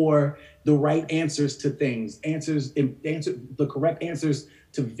look for the right answers to things, the correct answers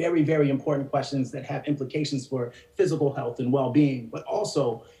to very, very important questions that have implications for physical health and well-being. But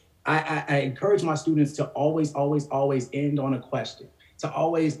also, I encourage my students to always, always, always end on a question, to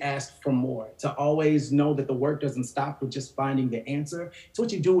always ask for more, to always know that the work doesn't stop with just finding the answer. It's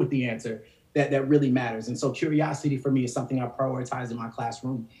what you do with the answer that really matters. And so curiosity for me is something I prioritize in my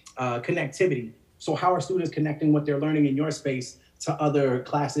classroom. Connectivity. So how are students connecting what they're learning in your space to other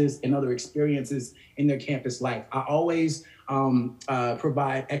classes and other experiences in their campus life? I always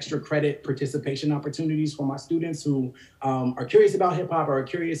provide extra credit participation opportunities for my students who are curious about hip hop or are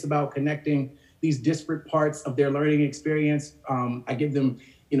curious about connecting these disparate parts of their learning experience. I give them,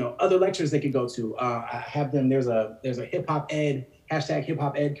 other lectures they could go to. I have them, there's a hip hop ed hashtag hip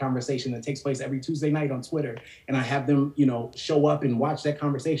hop ed conversation that takes place every Tuesday night on Twitter. And I have them, you know, show up and watch that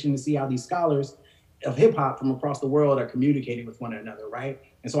conversation to see how these scholars of hip hop from across the world are communicating with one another, right?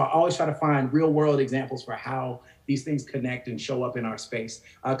 And so I always try to find real world examples for how these things connect and show up in our space.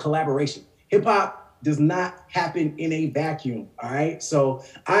 Collaboration. Hip hop does not happen in a vacuum, all right? So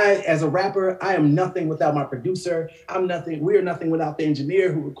I, as a rapper, I am nothing without my producer. We're nothing without the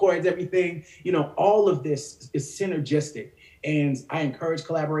engineer who records everything. You know, all of this is synergistic. And I encourage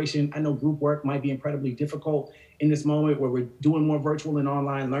collaboration. I know group work might be incredibly difficult in this moment where we're doing more virtual and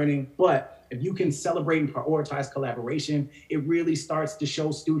online learning, but if you can celebrate and prioritize collaboration, it really starts to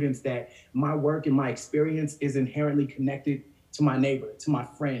show students that my work and my experience is inherently connected to my neighbor, to my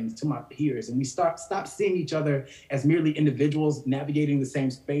friends, to my peers. And we stop seeing each other as merely individuals navigating the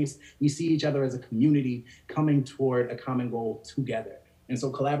same space. We see each other as a community coming toward a common goal together. And so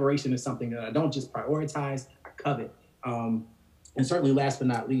collaboration is something that I don't just prioritize, I covet. And certainly last but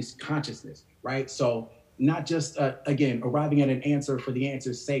not least, consciousness, right? So not just, again, arriving at an answer for the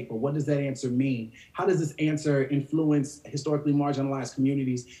answer's sake, but what does that answer mean? How does this answer influence historically marginalized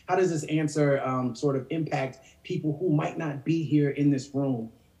communities? How does this answer sort of impact people who might not be here in this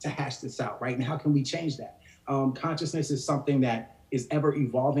room to hash this out, right? And how can we change that? Consciousness is something that is ever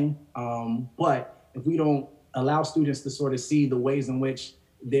evolving, but if we don't allow students to sort of see the ways in which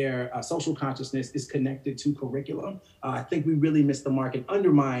their social consciousness is connected to curriculum, I think we really miss the mark and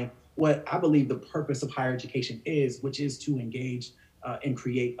undermine what I believe the purpose of higher education is, which is to engage and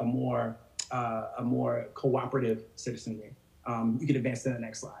create a more cooperative citizenry. You can advance to the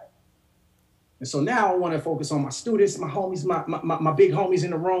next slide. And so now I want to focus on my students, my homies, my big homies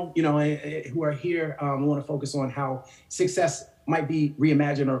in the room, you know, who are here. I want to focus on how success might be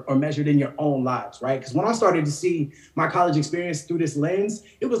reimagined or measured in your own lives, right? Because when I started to see my college experience through this lens,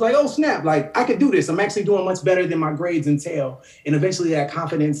 it was like, oh snap, like I could do this. I'm actually doing much better than my grades entail. And eventually that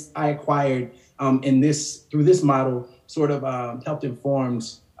confidence I acquired through this model sort of helped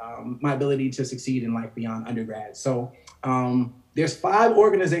informs my ability to succeed in life beyond undergrad. So there's 5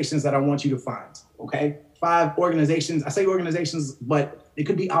 organizations that I want you to find, okay? 5 organizations. I say organizations, but it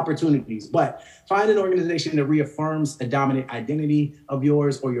could be opportunities, but find an organization that reaffirms a dominant identity of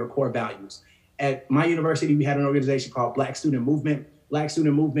yours or your core values. At my university, we had an organization called Black Student Movement. Black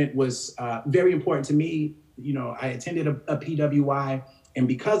Student Movement was very important to me. You know, I attended a PWI, and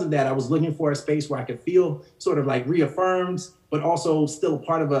because of that, I was looking for a space where I could feel sort of like reaffirmed, but also still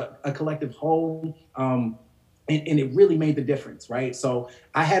part of a collective whole. And it really made the difference, right? So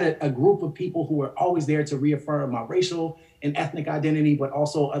I had a group of people who were always there to reaffirm my racial and ethnic identity, but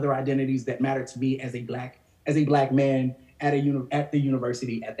also other identities that matter to me as a black man at the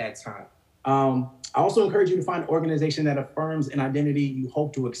university at that time. I also encourage you to find an organization that affirms an identity you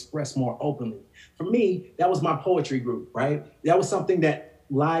hope to express more openly. For me, that was my poetry group, right? That was something that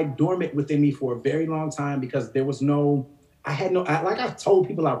lied dormant within me for a very long time because there was like I told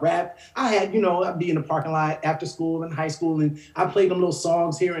people I rap. I'd be in the parking lot after school and high school, and I played them little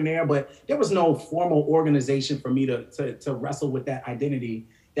songs here and there, but there was no formal organization for me to wrestle with that identity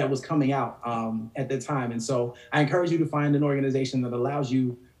that was coming out at the time. And so I encourage you to find an organization that allows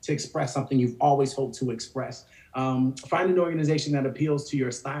you to express something you've always hoped to express. Find an organization that appeals to your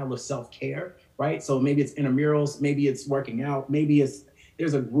style of self-care, right? So maybe it's intramurals, maybe it's working out, maybe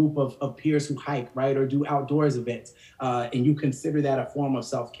there's a group of peers who hike, right, or do outdoors events, and you consider that a form of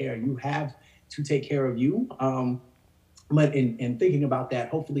self-care. You have to take care of you. But in thinking about that,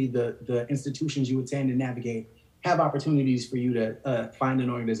 hopefully the institutions you attend and navigate have opportunities for you to find an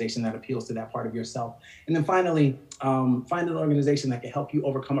organization that appeals to that part of yourself. And then finally, find an organization that can help you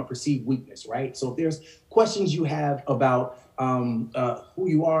overcome a perceived weakness, right? So if there's questions you have about who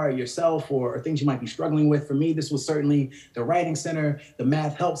you are yourself or things you might be struggling with. For me, this was certainly the Writing Center, the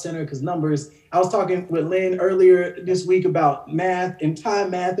Math Help Center, because numbers. I was talking with Lynn earlier this week about math and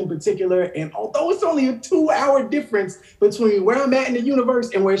time math in particular. And although it's only a 2-hour difference between where I'm at in the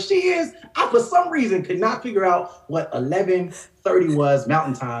universe and where she is, I, for some reason, could not figure out what 11:30 was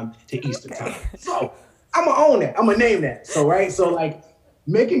Mountain Time to Eastern Time. So I'm going to own that. I'm going to name that. So, right? So, like,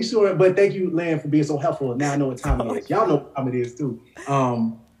 making sure, but thank you, Lynn, for being so helpful. Now I know what time it is. Y'all know what time it is too.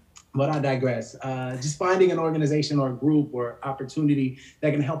 But I digress. Just finding an organization or a group or opportunity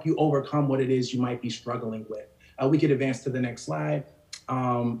that can help you overcome what it is you might be struggling with. We could advance to the next slide.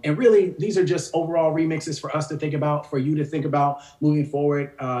 And really, these are just overall remixes for us to think about, for you to think about moving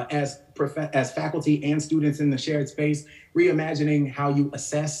forward as faculty and students in the shared space, reimagining how you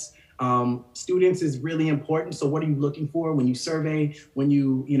assess students is really important. So what are you looking for when you survey,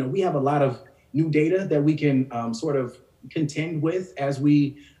 we have a lot of new data that we can sort of contend with as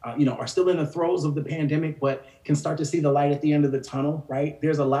we, are still in the throes of the pandemic, but can start to see the light at the end of the tunnel, right?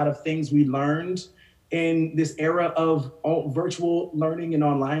 There's a lot of things we learned in this era of virtual learning and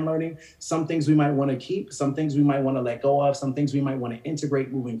online learning. Some things we might want to keep, some things we might want to let go of, some things we might want to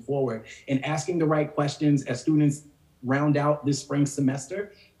integrate moving forward. And asking the right questions as students round out this spring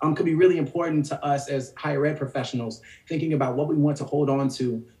semester could be really important to us as higher ed professionals, thinking about what we want to hold on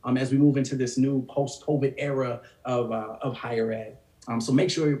to as we move into this new post-COVID era of higher ed. So make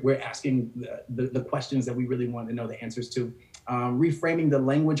sure we're asking the questions that we really want to know the answers to. Reframing the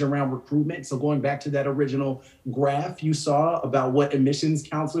language around recruitment. So going back to that original graph you saw about what admissions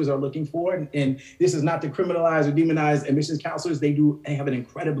counselors are looking for. And this is not to criminalize or demonize admissions counselors. They have an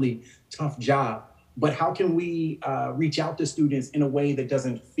incredibly tough job. But how can we reach out to students in a way that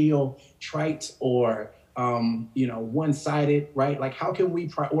doesn't feel trite or one-sided, right? Like, how can we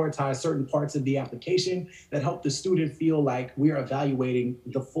prioritize certain parts of the application that help the student feel like we are evaluating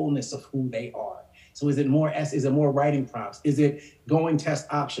the fullness of who they are? So is it more writing prompts? Is it going test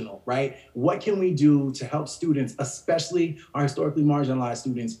optional, right? What can we do to help students, especially our historically marginalized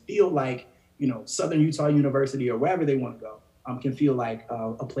students, feel like, Southern Utah University or wherever they want to go can feel like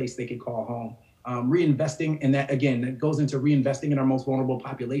a place they can call home? Reinvesting, and that goes into reinvesting in our most vulnerable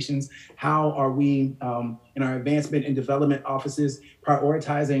populations. How are we in our advancement and development offices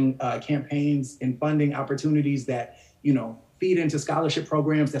prioritizing campaigns and funding opportunities that, feed into scholarship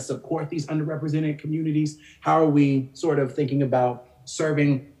programs that support these underrepresented communities? How are we sort of thinking about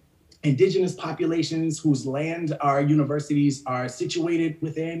serving indigenous populations whose land our universities are situated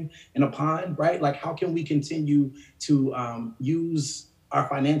within and upon, right? Like, how can we continue to use our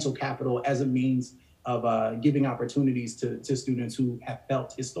financial capital as a means of giving opportunities to students who have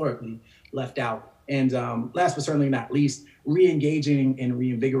felt historically left out? And last but certainly not least, re-engaging and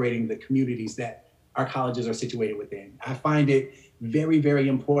reinvigorating the communities that our colleges are situated within. I find it very, very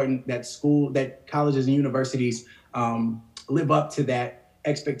important that colleges and universities live up to that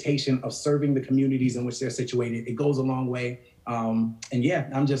expectation of serving the communities in which they're situated. It goes a long way. I'm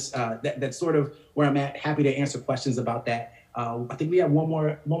just, that's sort of where I'm at. Happy to answer questions about that. I think we have one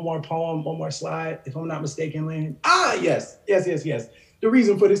more poem, one more slide, if I'm not mistaken, Lynn. Yes. The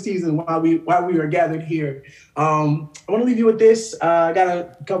reason for this season, why we are gathered here. I want to leave you with this. I got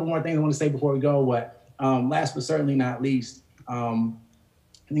a couple more things I want to say before we go, but last but certainly not least, I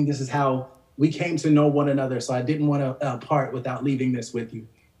think this is how we came to know one another. So I didn't want to part without leaving this with you.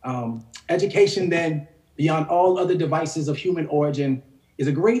 Education, then, beyond all other devices of human origin, is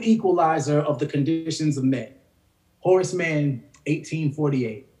a great equalizer of the conditions of men. Horace Mann,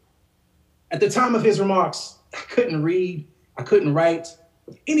 1848. At the time of his remarks, I couldn't read, I couldn't write.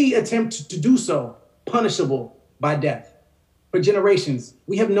 Any attempt to do so, punishable by death. For generations,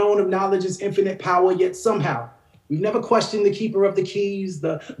 we have known of knowledge's infinite power, yet somehow we've never questioned the keeper of the keys,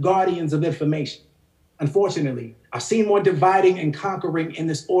 the guardians of information. Unfortunately, I've seen more dividing and conquering in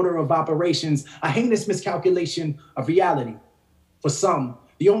this order of operations, a heinous miscalculation of reality. For some,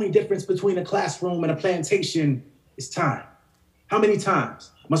 the only difference between a classroom and a plantation is time. How many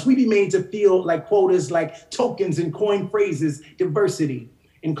times must we be made to feel like quotas, like tokens and coin phrases, diversity,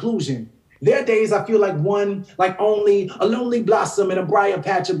 inclusion? There are days I feel like one, like only a lonely blossom in a briar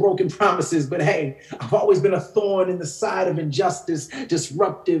patch of broken promises. But hey, I've always been a thorn in the side of injustice,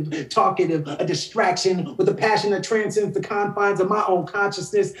 disruptive, talkative, a distraction with a passion that transcends the confines of my own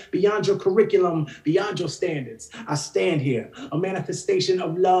consciousness, beyond your curriculum, beyond your standards. I stand here, a manifestation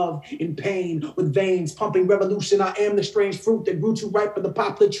of love in pain, with veins pumping revolution. I am the strange fruit that grew too ripe for the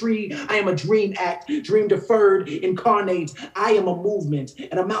poplar tree. I am a dream act, dream deferred, incarnate. I am a movement,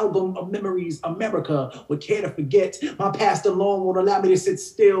 an amalgam of memories America would care to forget. My past alone won't allow me to sit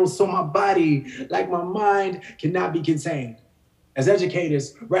still, so my body, like my mind, cannot be contained. As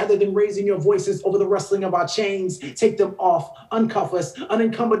educators, rather than raising your voices over the rustling of our chains, take them off, uncuff us,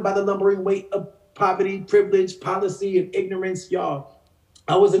 unencumbered by the lumbering weight of poverty, privilege, policy, and ignorance. Y'all,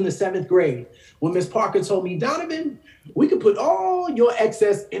 I was in the 7th grade when Miss Parker told me, Donovan, we could put all your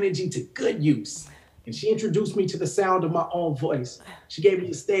excess energy to good use. And she introduced me to the sound of my own voice. She gave me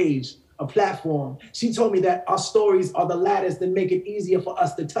a stage, a platform. She told me that our stories are the ladders that make it easier for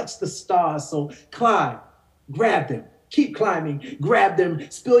us to touch the stars. So climb, grab them, keep climbing, grab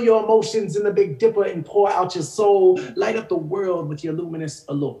them, spill your emotions in the Big Dipper and pour out your soul. Light up the world with your luminous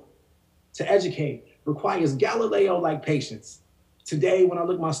allure. To educate requires Galileo-like patience. Today, when I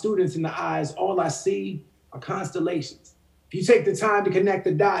look my students in the eyes, all I see are constellations. If you take the time to connect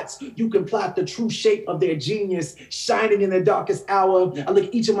the dots, you can plot the true shape of their genius shining in their darkest hour. I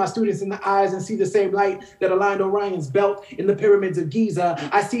look each of my students in the eyes and see the same light that aligned Orion's belt in the pyramids of Giza.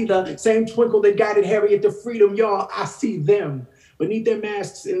 I see the same twinkle that guided Harriet to freedom, y'all. I see them. Beneath their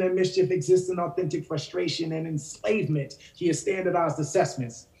masks and their mischief exists an authentic frustration and enslavement to your standardized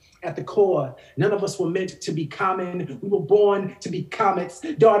assessments. At the core, none of us were meant to be common. We were born to be comets,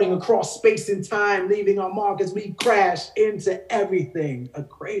 darting across space and time, leaving our mark as we crash into everything. A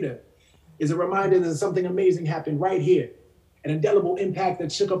crater is a reminder that something amazing happened right here, an indelible impact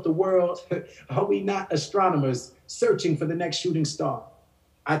that shook up the world. Are we not astronomers searching for the next shooting star?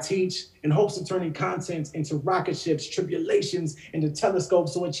 I teach in hopes of turning content into rocket ships, tribulations into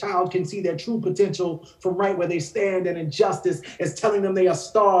telescopes, so a child can see their true potential from right where they stand, and injustice is telling them they are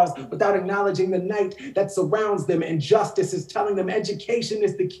stars without acknowledging the night that surrounds them. Injustice is telling them education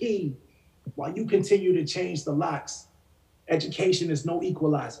is the key. While you continue to change the locks, education is no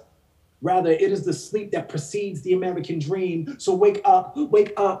equalizer. Rather, it is the sleep that precedes the American dream. So wake up,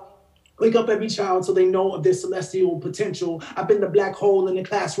 wake up. Wake up every child so they know of their celestial potential. I've been the black hole in the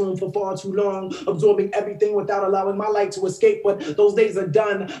classroom for far too long, absorbing everything without allowing my light to escape. But those days are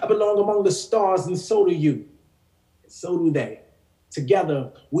done. I belong among the stars, and so do you. And so do they.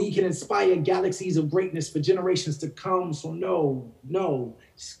 Together, we can inspire galaxies of greatness for generations to come. So no,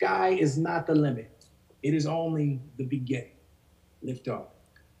 sky is not the limit. It is only the beginning. Lift off.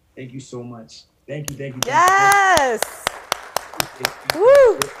 Thank you so much. Thank you. Yes!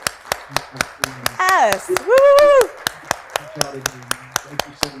 Woo! Yes! Woo! Thank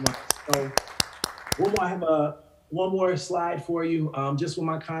you so much. So, I have one more slide for you, just with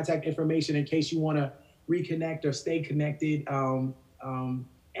my contact information in case you want to reconnect or stay connected. And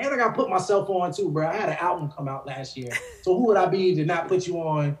I got to put myself on too, bro. I had an album come out last year. So who would I be to not put you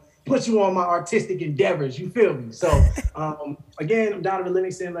on my artistic endeavors? You feel me? So again, I'm Donovan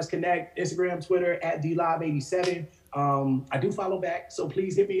Livingston. Let's connect. Instagram, Twitter, @DLive87. I do follow back, so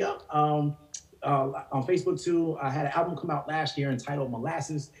please hit me up. On Facebook too. I had an album come out last year entitled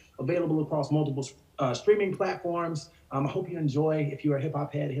Molasses, available across multiple streaming platforms. I hope you enjoy. If you're a hip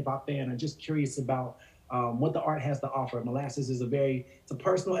hop head, hip hop fan, or just curious about what the art has to offer. Molasses is it's a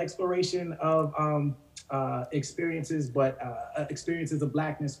personal exploration of experiences of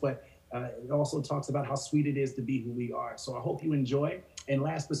blackness, but it also talks about how sweet it is to be who we are. So I hope you enjoy. And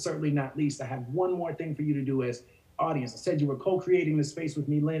last but certainly not least, I have one more thing for you to do as audience. I said you were co-creating this space with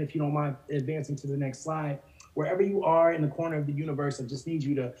me, Lynn. If you don't mind advancing to the next slide. Wherever you are in the corner of the universe, I just need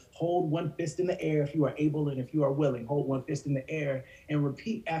you to hold one fist in the air if you are able, and if you are willing, hold one fist in the air and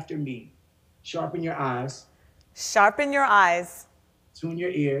repeat after me. Sharpen your eyes. Sharpen your eyes. Tune your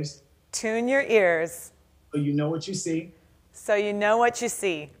ears. Tune your ears. So you know what you see. So you know what you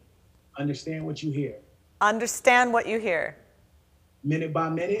see. Understand what you hear. Understand what you hear. Minute by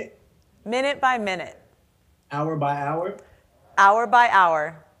minute. Minute by minute. Hour by hour. Hour by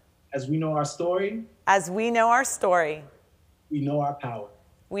hour. As we know our story. As we know our story. We know our power.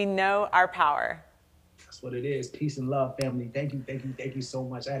 We know our power. That's what it is. Peace and love, family. Thank you so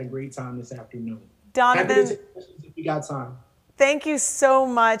much. I had a great time this afternoon. Donovan, happy to take questions if we got time. Thank you so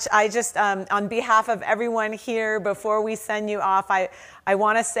much. I just, on behalf of everyone here, before we send you off, I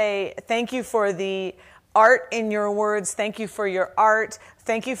want to say thank you for the art in your words. Thank you for your art.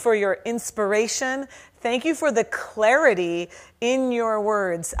 Thank you for your inspiration. Thank you for the clarity in your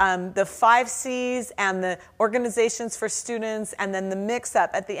words. The 5 C's and the organizations for students, and then the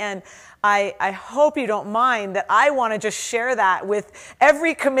mix-up at the end. I hope you don't mind that I want to just share that with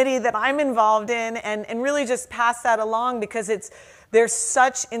every committee that I'm involved in, and really just pass that along, because there's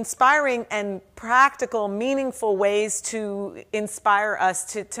such inspiring and practical, meaningful ways to inspire us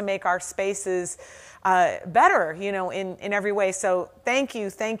to make our spaces better, in every way. So thank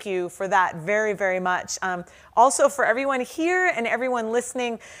you for that very, very much. Also, for everyone here and everyone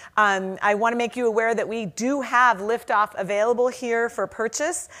listening, I want to make you aware that we do have Liftoff available here for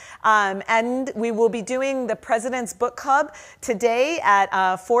purchase. And we will be doing the President's Book Club today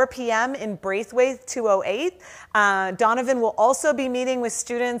at 4 p.m. in Braithwaite 208. Donovan will also be meeting with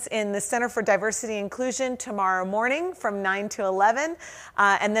students in the Center for Diversity and Inclusion tomorrow morning from 9 to 11,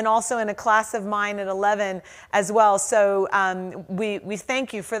 and then also in a class of mine at 11 as well. So we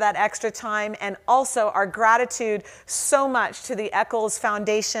thank you for that extra time, and also our gratitude so much to the Eccles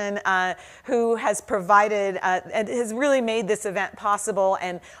Foundation, who has provided and has really made this event possible,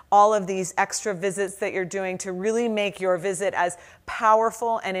 and all of these extra visits that you're doing to really make your visit as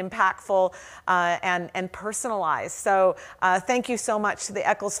powerful and impactful and personalized. So thank you you so much to the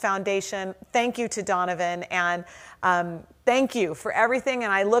Eccles Foundation. Thank you to Donovan, and thank you for everything.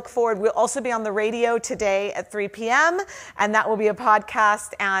 And I look forward. We'll also be on the radio today at 3 p.m., and that will be a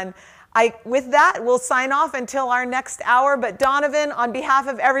podcast. And with that, we'll sign off until our next hour. But Donovan, on behalf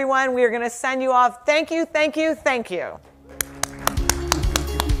of everyone, we are going to send you off. Thank you, thank you, thank you.